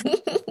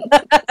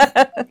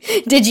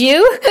 Did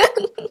you?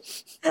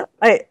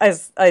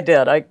 I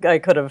did. I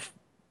could have.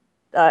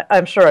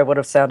 I'm sure I would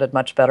have sounded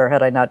much better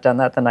had I not done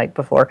that the night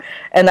before.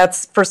 And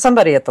that's for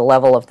somebody at the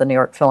level of the New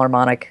York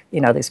Philharmonic.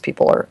 These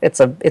people it's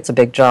a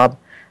big job.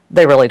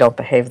 They really don't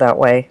behave that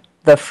way.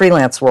 The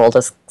freelance world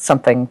is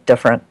something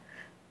different.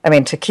 I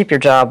mean, to keep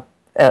your job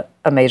at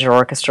a major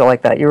orchestra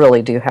like that, you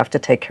really do have to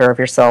take care of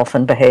yourself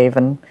and behave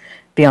and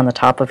be on the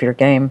top of your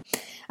game.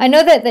 I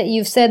know that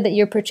you've said that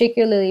you're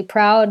particularly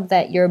proud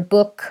that your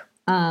book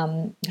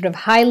sort of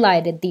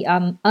highlighted the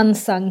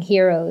unsung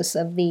heroes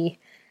of the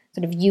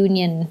sort of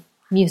union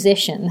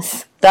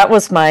musicians. That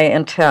was my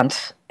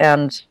intent,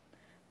 and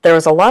there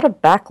was a lot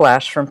of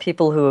backlash from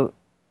people who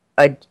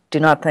I do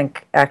not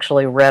think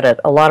actually read it.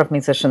 A lot of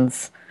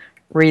musicians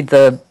read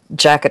the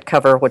jacket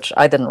cover, which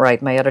I didn't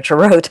write, my editor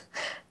wrote,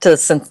 he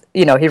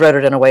wrote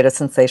it in a way to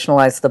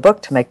sensationalize the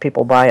book to make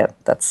people buy it.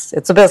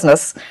 It's a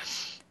business.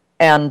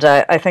 And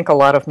I think a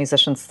lot of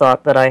musicians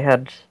thought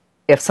that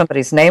if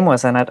somebody's name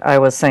was in it, I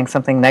was saying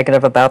something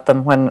negative about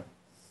them, when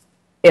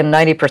in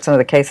 90% of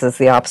the cases,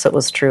 the opposite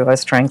was true. I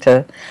was trying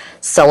to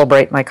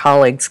celebrate my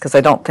colleagues, because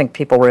I don't think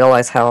people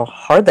realize how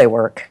hard they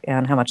work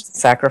and how much they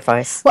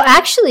sacrifice. Well,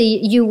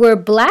 actually, you were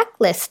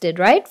blacklisted,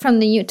 right, from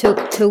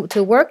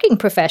to working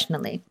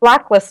professionally.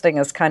 Blacklisting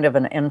is kind of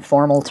an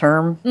informal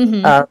term.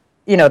 Mm-hmm.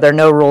 There are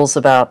no rules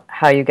about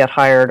how you get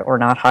hired or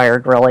not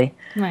hired, really.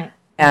 Right.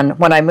 And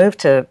when I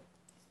moved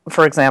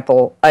for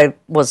example, I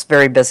was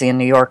very busy in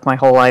New York my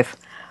whole life.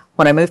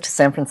 When I moved to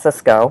San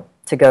Francisco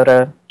to go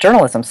to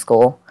journalism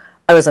school,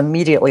 I was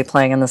immediately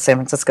playing in the San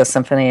Francisco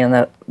Symphony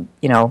and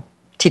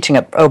teaching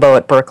at oboe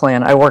at Berkeley,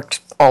 and I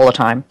worked all the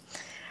time.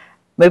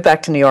 Moved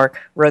back to New York,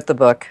 wrote the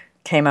book,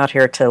 came out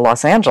here to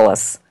Los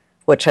Angeles,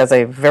 which has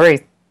a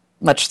very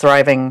much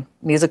thriving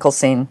musical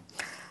scene.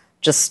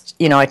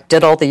 I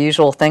did all the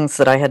usual things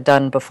that I had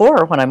done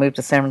before. When I moved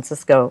to San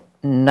Francisco,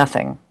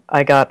 nothing.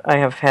 I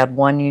have had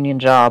one union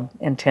job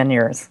in 10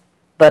 years.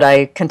 But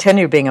I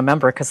continue being a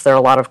member because there are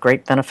a lot of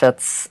great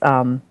benefits.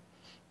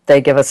 They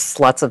give us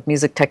lots of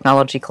music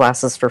technology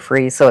classes for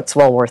free, so it's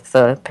well worth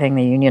paying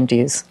the union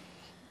dues.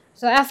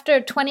 So after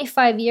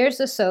 25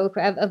 years or so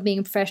of being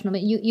a professional,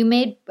 you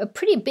made a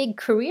pretty big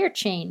career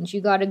change.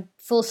 You got a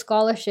full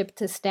scholarship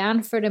to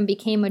Stanford and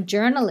became a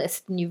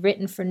journalist, and you've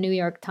written for New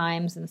York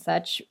Times and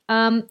such.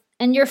 And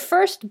your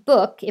first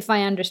book, if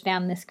I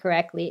understand this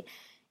correctly,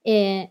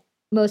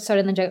 Mozart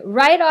and the Juggler,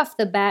 right off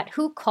the bat,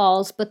 Who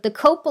Calls But the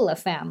Coppola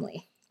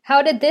Family?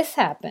 How did this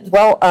happen?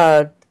 Well,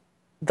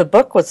 the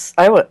book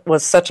I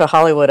was such a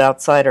Hollywood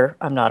outsider.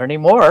 I'm not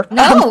anymore.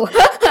 No.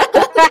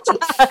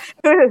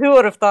 Who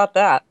would have thought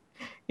that?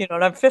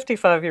 And I'm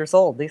 55 years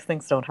old. These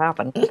things don't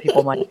happen.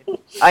 People might.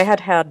 I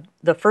had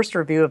the first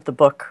review of the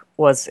book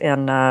was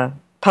in a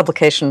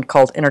publication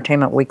called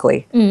Entertainment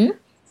Weekly. Mm-hmm.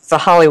 It's a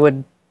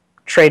Hollywood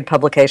trade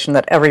publication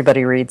that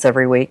everybody reads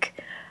every week.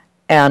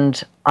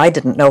 And I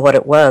didn't know what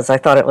it was. I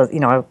thought it was,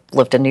 I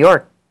lived in New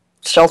York,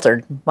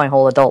 sheltered my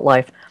whole adult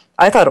life.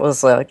 I thought it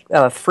was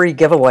a free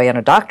giveaway in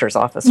a doctor's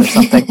office or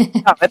something.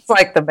 No, it's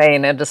like the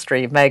main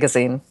industry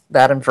magazine,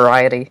 that and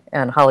Variety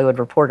and Hollywood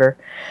Reporter.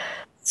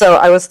 So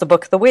I was the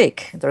book of the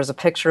week. There's a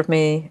picture of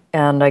me,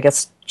 and I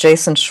guess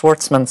Jason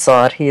Schwartzman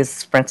saw it. He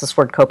is Francis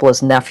Ford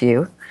Coppola's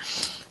nephew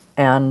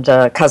and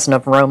cousin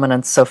of Roman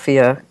and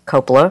Sofia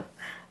Coppola.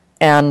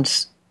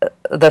 And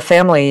the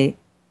family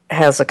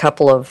has a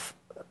couple of,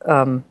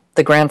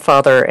 the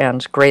grandfather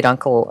and great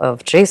uncle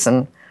of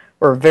Jason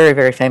were very,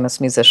 very famous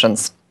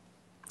musicians.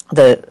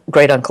 The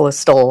great uncle is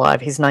still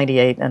alive. He's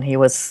 98, and he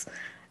was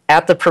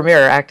at the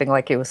premiere acting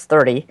like he was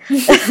 30.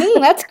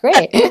 That's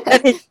great.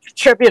 And he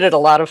contributed a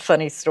lot of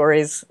funny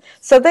stories.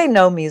 So they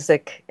know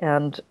music,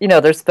 and,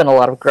 there's been a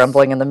lot of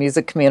grumbling in the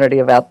music community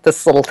about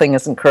this little thing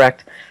isn't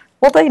correct.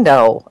 Well, they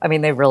know. I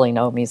mean, they really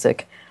know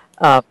music.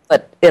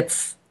 But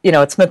it's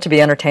meant to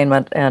be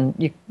entertainment,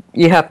 and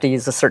you have to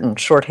use a certain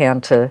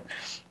shorthand to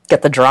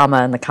get the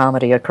drama and the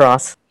comedy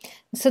across.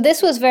 So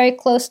this was very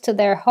close to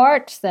their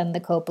hearts, then, the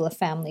Coppola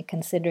family,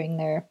 considering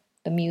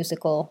the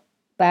musical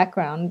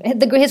background.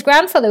 His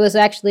grandfather was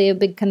actually a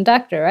big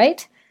conductor,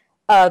 right?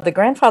 The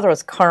grandfather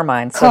was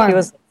Carmine. So he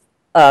was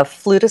a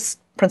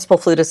principal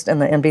flutist in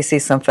the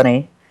NBC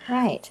Symphony.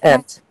 Right.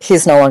 And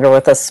he's no longer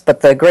with us,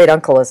 but the great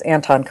uncle is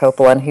Anton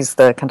Coppola, and he's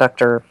the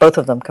conductor. Both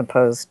of them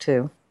composed,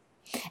 too.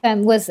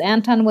 And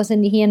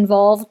wasn't he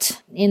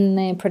involved in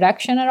the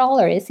production at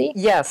all, or is he?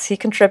 Yes, he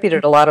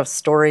contributed a lot of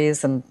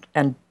stories and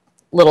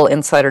little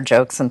insider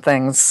jokes and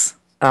things.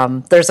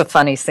 There's a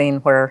funny scene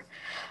where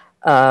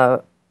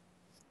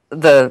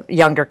the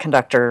younger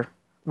conductor,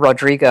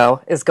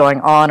 Rodrigo, is going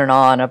on and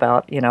on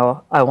about,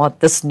 I want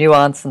this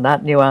nuance and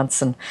that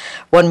nuance. And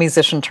one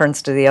musician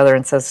turns to the other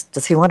and says,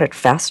 does he want it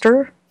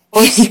faster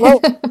or slow?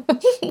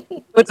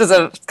 Which is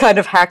a kind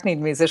of hackneyed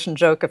musician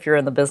joke if you're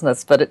in the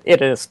business, but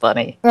it is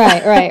funny.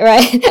 Right.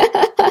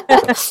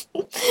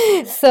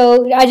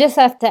 So I just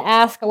have to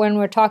ask, when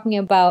we're talking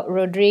about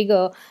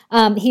Rodrigo,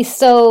 he's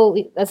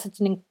such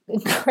an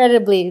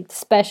incredibly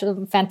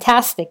special,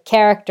 fantastic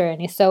character,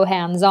 and he's so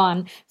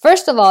hands-on.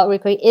 First of all,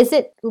 Rico, is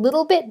it a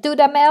little bit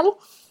Dudamel?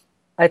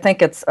 I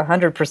think it's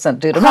 100%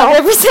 Dudamel.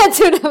 100%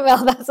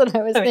 Dudamel, that's what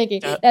I was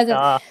thinking.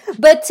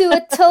 But to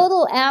a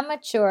total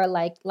amateur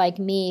like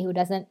me who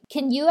doesn't,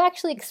 can you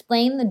actually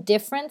explain the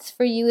difference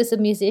for you as a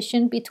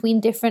musician between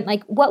different,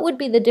 what would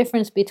be the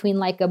difference between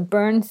a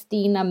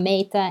Bernstein, a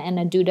Mehta, and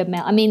a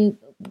Dudamel? I mean,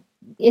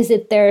 is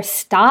it their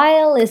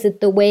style? Is it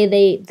the way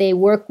they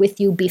work with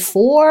you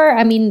before?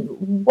 I mean...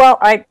 Well,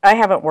 I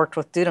haven't worked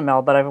with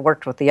Dudamel, but I've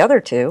worked with the other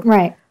two.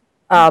 Right.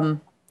 I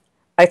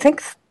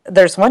think...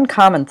 There's one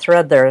common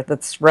thread there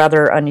that's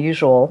rather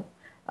unusual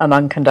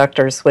among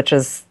conductors, which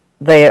is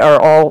they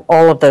are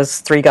all of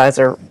those three guys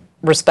are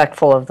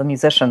respectful of the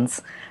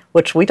musicians,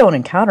 which we don't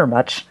encounter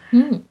much.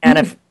 Mm-hmm.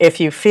 And if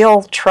you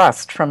feel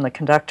trust from the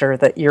conductor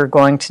that you're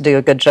going to do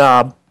a good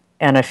job,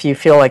 and if you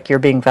feel like you're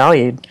being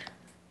valued,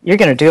 you're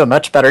going to do a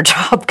much better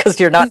job because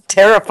you're not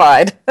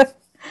terrified.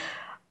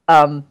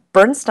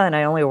 Bernstein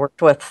I only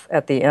worked with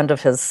at the end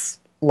of his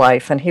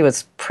life, and he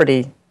was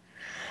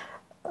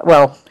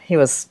he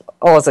was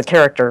always a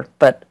character,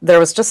 but there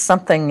was just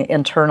something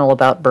internal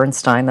about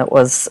Bernstein that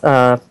was,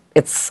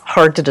 it's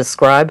hard to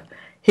describe.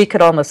 He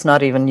could almost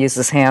not even use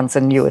his hands,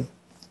 and you would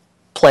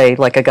play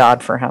like a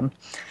god for him.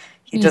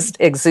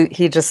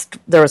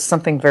 There was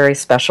something very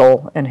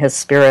special in his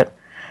spirit.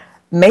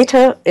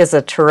 Mehta is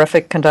a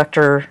terrific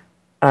conductor,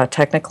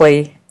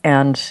 technically,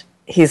 and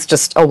he's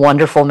just a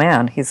wonderful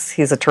man.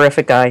 He's a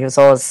terrific guy. He was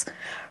always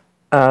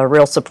a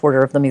real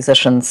supporter of the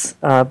musicians,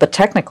 but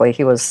technically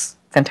he was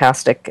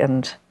fantastic,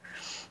 and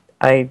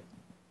I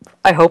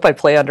hope I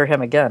play under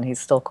him again. He's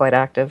still quite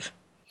active.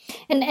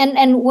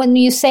 And when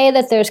you say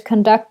that there's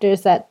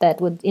conductors that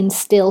would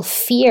instill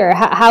fear,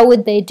 how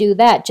would they do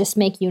that? Just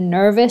make you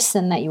nervous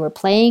and that you were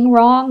playing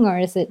wrong, or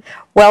is it?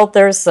 Well,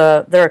 there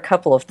are a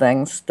couple of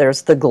things.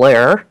 There's the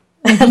glare,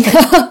 and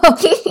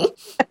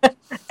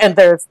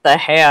there's the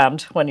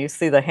hand. When you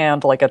see the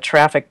hand like a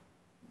traffic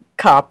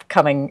cop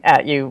coming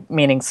at you,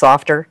 meaning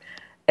softer,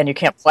 and you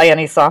can't play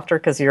any softer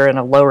because you're in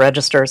a low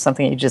register or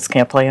something. You just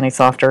can't play any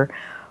softer.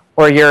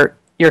 Or you're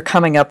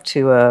coming up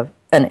to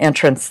an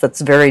entrance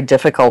that's very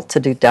difficult to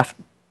do.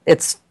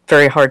 It's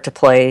very hard to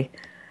play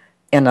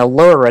in a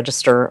lower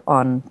register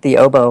on the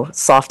oboe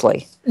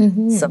softly.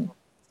 Mm-hmm. So,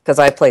 because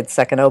I played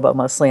second oboe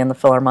mostly in the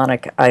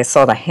Philharmonic, I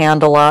saw the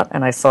hand a lot,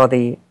 and I saw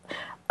the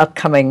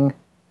upcoming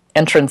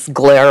entrance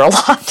glare a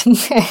lot.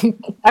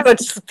 I would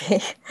just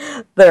be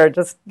there,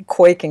 just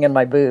quaking in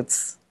my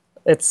boots.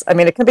 It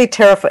can be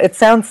terrifying. It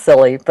sounds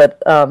silly,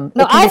 but no,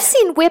 I've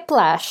seen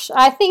Whiplash.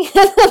 I think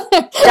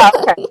yeah,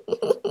 okay.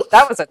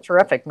 That was a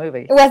terrific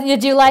movie. Well,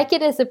 did you like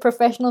it as a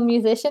professional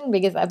musician?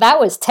 Because that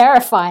was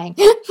terrifying.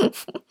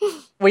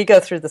 We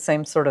go through the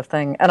same sort of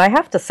thing, and I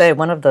have to say,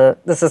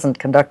 this isn't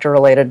conductor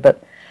related,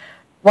 but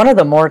one of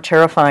the more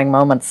terrifying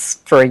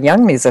moments for a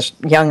young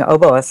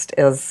oboist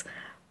is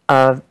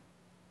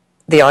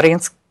the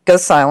audience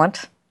goes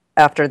silent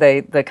after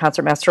the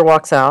concertmaster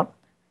walks out.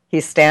 He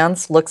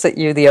stands, looks at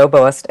you, the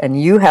oboist,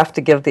 and you have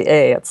to give the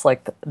A. It's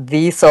like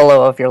the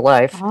solo of your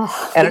life.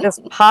 Oh. And it is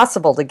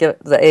possible to give,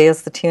 the A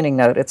is the tuning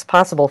note. It's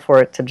possible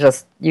for it to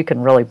you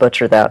can really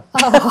butcher that.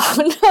 Oh,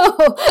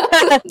 no.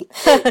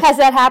 Has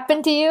that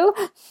happened to you?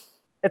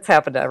 It's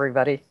happened to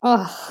everybody.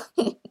 Oh.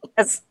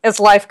 As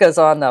life goes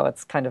on, though,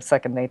 it's kind of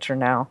second nature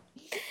now.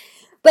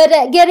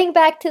 But getting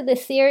back to the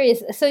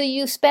series, so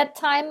you spent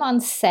time on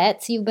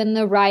sets. You've been in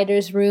the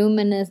writer's room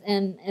and as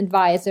an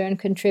advisor and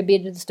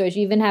contributed to the stories.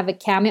 You even have a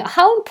cameo.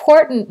 How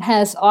important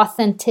has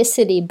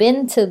authenticity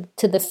been to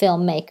the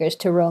filmmakers,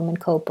 to Roman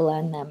Coppola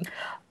and them?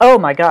 Oh,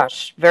 my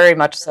gosh, very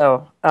much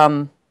so.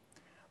 One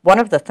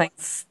of the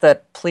things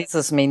that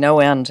pleases me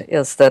no end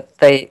is that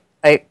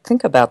I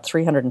think about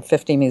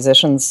 350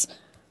 musicians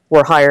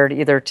were hired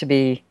either to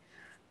be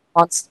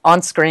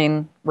on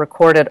screen,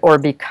 recorded, or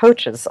be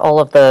coaches. All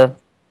of the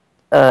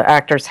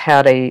actors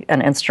had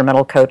an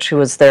instrumental coach who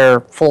was there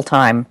full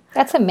time.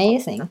 That's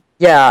amazing.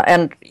 Yeah,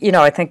 and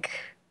I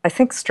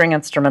think string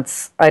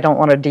instruments, I don't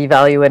want to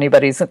devalue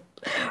anybody's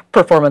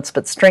performance,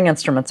 but string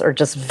instruments are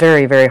just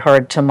very, very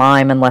hard to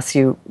mime unless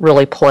you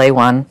really play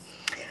one.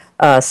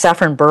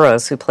 Saffron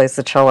Burrows, who plays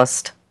the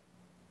cellist,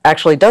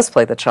 actually does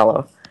play the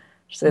cello.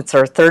 It's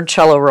her third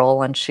cello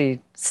role, and she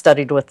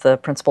studied with the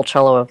principal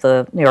cello of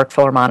the New York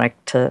Philharmonic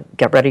to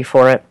get ready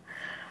for it.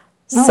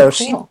 Oh,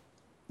 cool.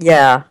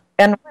 Yeah.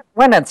 And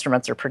wind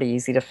instruments are pretty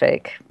easy to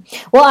fake.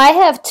 Well, I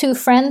have two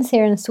friends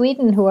here in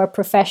Sweden who are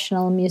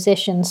professional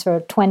musicians for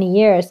 20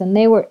 years, and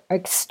they were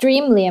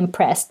extremely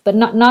impressed, but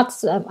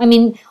not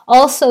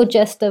also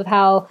just of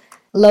how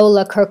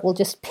Lola, Kirk will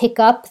just pick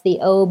up the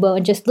oboe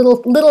and just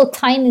little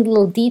tiny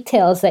little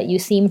details that you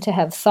seem to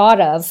have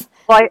thought of.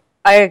 Well,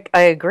 I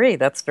agree.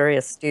 That's very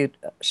astute.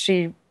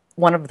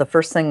 One of the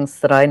first things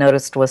that I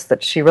noticed was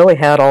that she really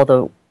had all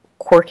the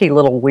quirky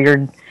little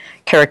weird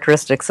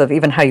characteristics of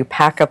even how you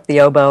pack up the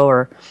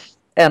oboe,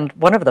 and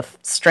one of the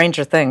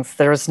stranger things,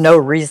 there was no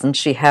reason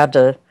she had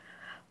to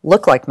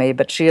look like me,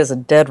 but she is a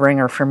dead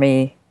ringer for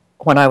me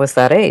when I was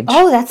that age.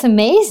 Oh, that's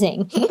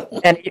amazing.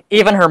 And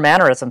even her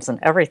mannerisms and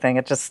everything,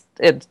 it's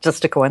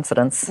just a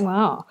coincidence.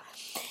 Wow.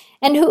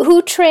 And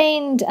who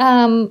trained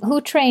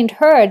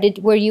her?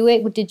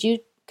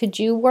 Could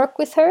you work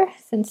with her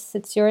since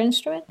it's your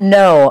instrument?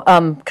 No,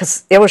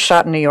 because it was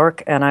shot in New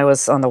York and I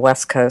was on the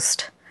West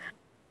Coast.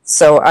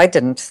 So I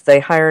didn't. They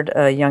hired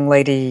a young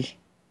lady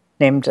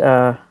named,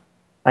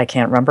 I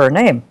can't remember her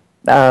name.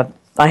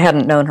 I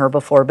hadn't known her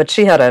before, but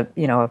she had a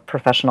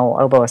professional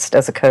oboist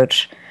as a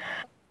coach.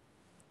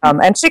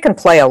 And she can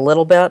play a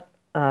little bit.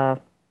 I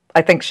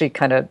think she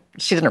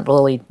didn't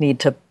really need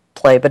to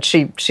play, but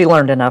she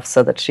learned enough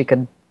so that she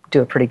could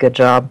do a pretty good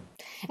job.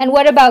 And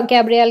what about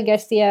Gabriel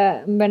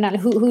Garcia Bernal?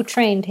 Who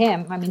trained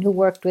him? I mean, who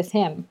worked with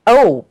him?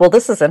 Oh, well,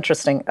 this is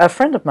interesting. A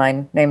friend of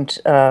mine named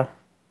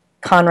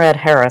Conrad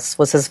Harris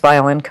was his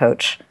violin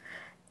coach.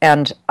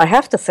 And I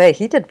have to say,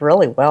 he did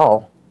really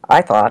well,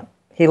 I thought.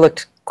 He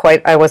looked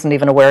I wasn't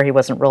even aware he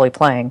wasn't really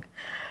playing.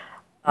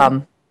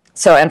 And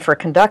for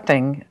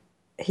conducting,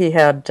 he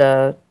had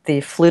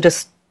the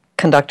flutist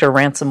conductor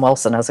Ransom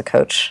Wilson as a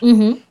coach.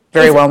 Mm-hmm.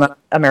 Very well-known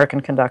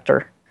American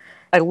conductor.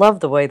 I love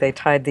the way they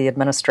tied the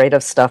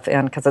administrative stuff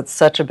in because it's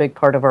such a big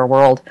part of our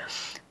world.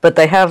 But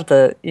they have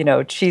the,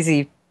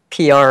 cheesy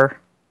PR.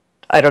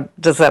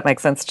 Does that make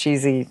sense?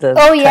 Cheesy. The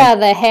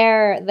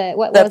hair.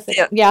 What was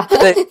it? Yeah.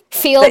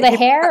 Feel the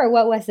hair, or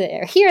what was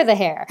it? Hear the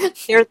hair.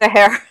 Hear the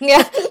hair.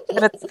 Yeah.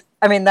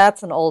 And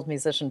that's an old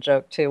musician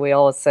joke too. We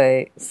always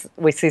say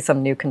we see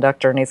some new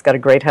conductor and he's got a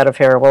great head of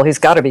hair. Well, he's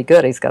got to be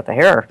good. He's got the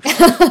hair.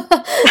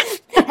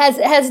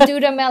 Has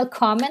Dudamel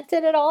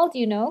commented at all? Do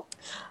you know?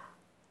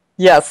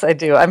 Yes, I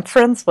do. I'm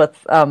friends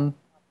with the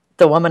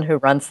woman who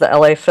runs the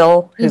LA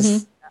Phil,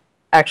 who's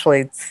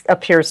actually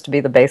appears to be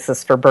the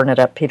basis for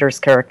Bernadette Peters'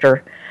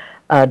 character,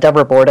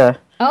 Deborah Borda.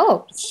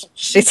 Oh.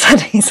 She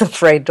said he's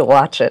afraid to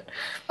watch it.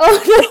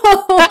 Oh,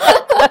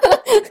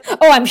 no.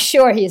 Oh, I'm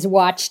sure he's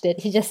watched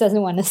it. He just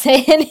doesn't want to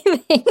say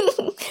anything.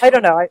 I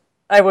don't know.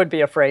 I would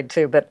be afraid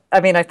too, but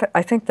I mean, I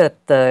think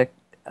that the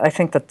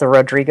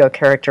Rodrigo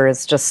character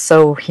is just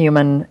so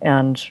human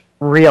and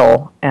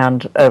real,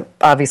 and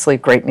obviously a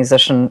great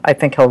musician. I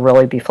think he'll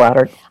really be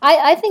flattered.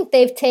 I think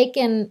they've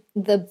taken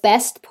the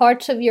best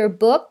parts of your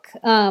book,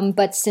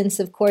 but since,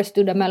 of course,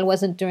 Dudamel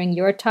wasn't during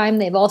your time,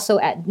 they've also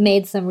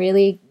made some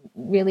really,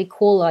 really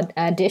cool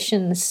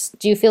additions.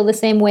 Do you feel the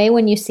same way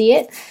when you see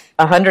it?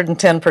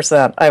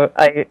 110%.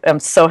 I am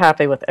so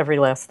happy with every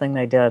last thing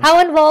they did. How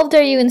involved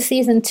are you in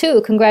season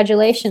 2?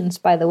 Congratulations,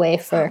 by the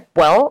way.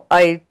 Well,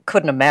 I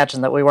couldn't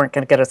imagine that we weren't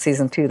going to get a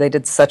season 2. They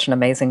did such an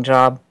amazing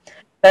job.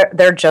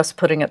 They're just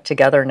putting it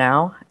together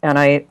now, and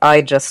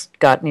I just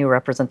got new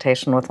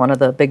representation with one of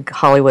the big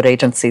Hollywood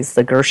agencies,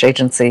 the Gersh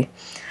Agency.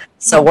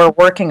 So we're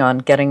working on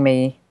getting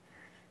me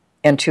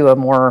into a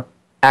more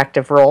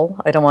active role.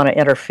 I don't want to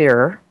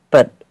interfere,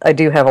 but I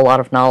do have a lot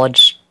of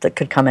knowledge that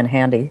could come in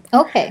handy.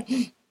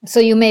 Okay. So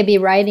you may be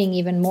writing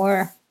even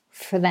more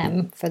for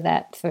them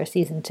for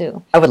season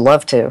 2. I would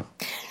love to.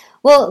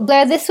 Well,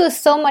 Blair, this was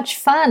so much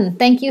fun.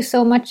 Thank you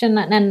so much,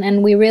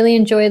 and we really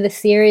enjoy the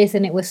series,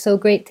 and it was so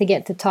great to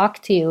get to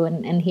talk to you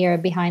and hear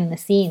behind the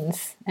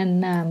scenes.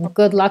 And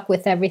good luck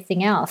with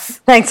everything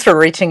else. Thanks for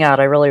reaching out.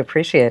 I really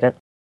appreciate it.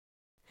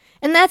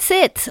 And that's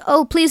it.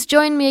 Oh, please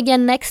join me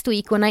again next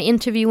week when I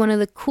interview one of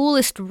the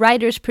coolest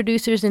writers,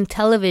 producers in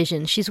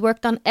television. She's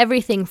worked on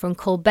everything from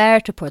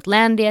Colbert to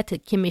Portlandia to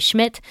Kimmy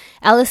Schmidt.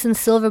 Alison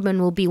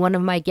Silverman will be one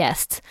of my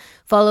guests.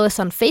 Follow us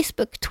on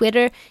Facebook,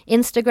 Twitter,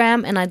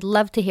 Instagram, and I'd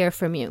love to hear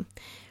from you.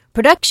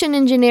 Production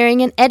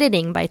engineering and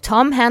editing by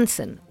Tom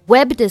Hansen.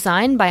 Web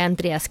design by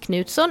Andreas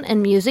Knutsson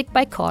and music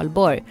by Carl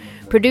Borg.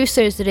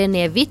 Producers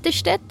René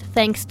Witterstedt,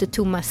 thanks to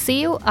Thomas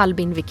Seo,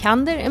 Albin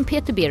Vikander, and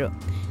Peter Biro.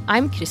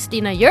 I'm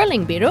Christina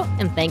Jörling Biro,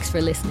 and thanks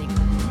for listening.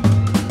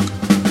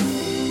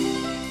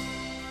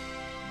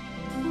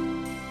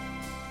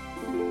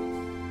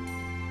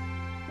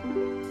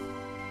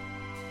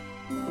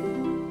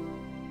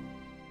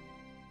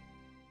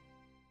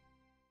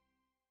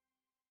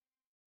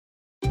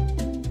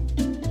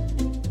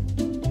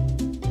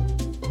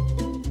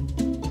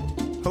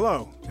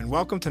 Hello, and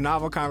welcome to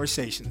Novel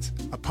Conversations,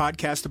 a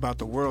podcast about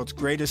the world's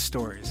greatest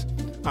stories.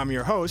 I'm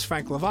your host,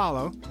 Frank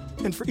Lavallo,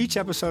 and for each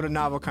episode of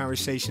Novel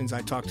Conversations,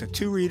 I talk to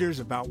 2 readers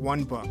about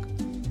one book.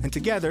 And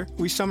together,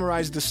 we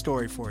summarize the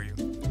story for you.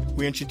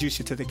 We introduce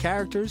you to the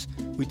characters,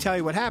 we tell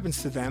you what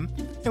happens to them,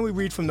 and we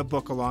read from the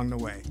book along the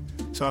way.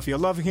 So if you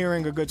love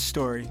hearing a good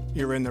story,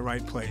 you're in the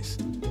right place.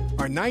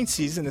 Our 9th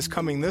season is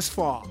coming this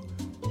fall.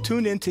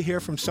 Tune in to hear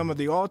from some of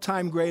the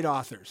all-time great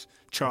authors,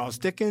 Charles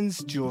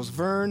Dickens, Jules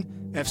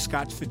Verne, F.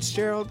 Scott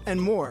Fitzgerald,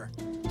 and more.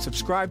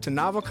 Subscribe to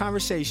Novel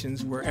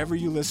Conversations wherever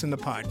you listen to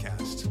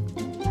podcasts.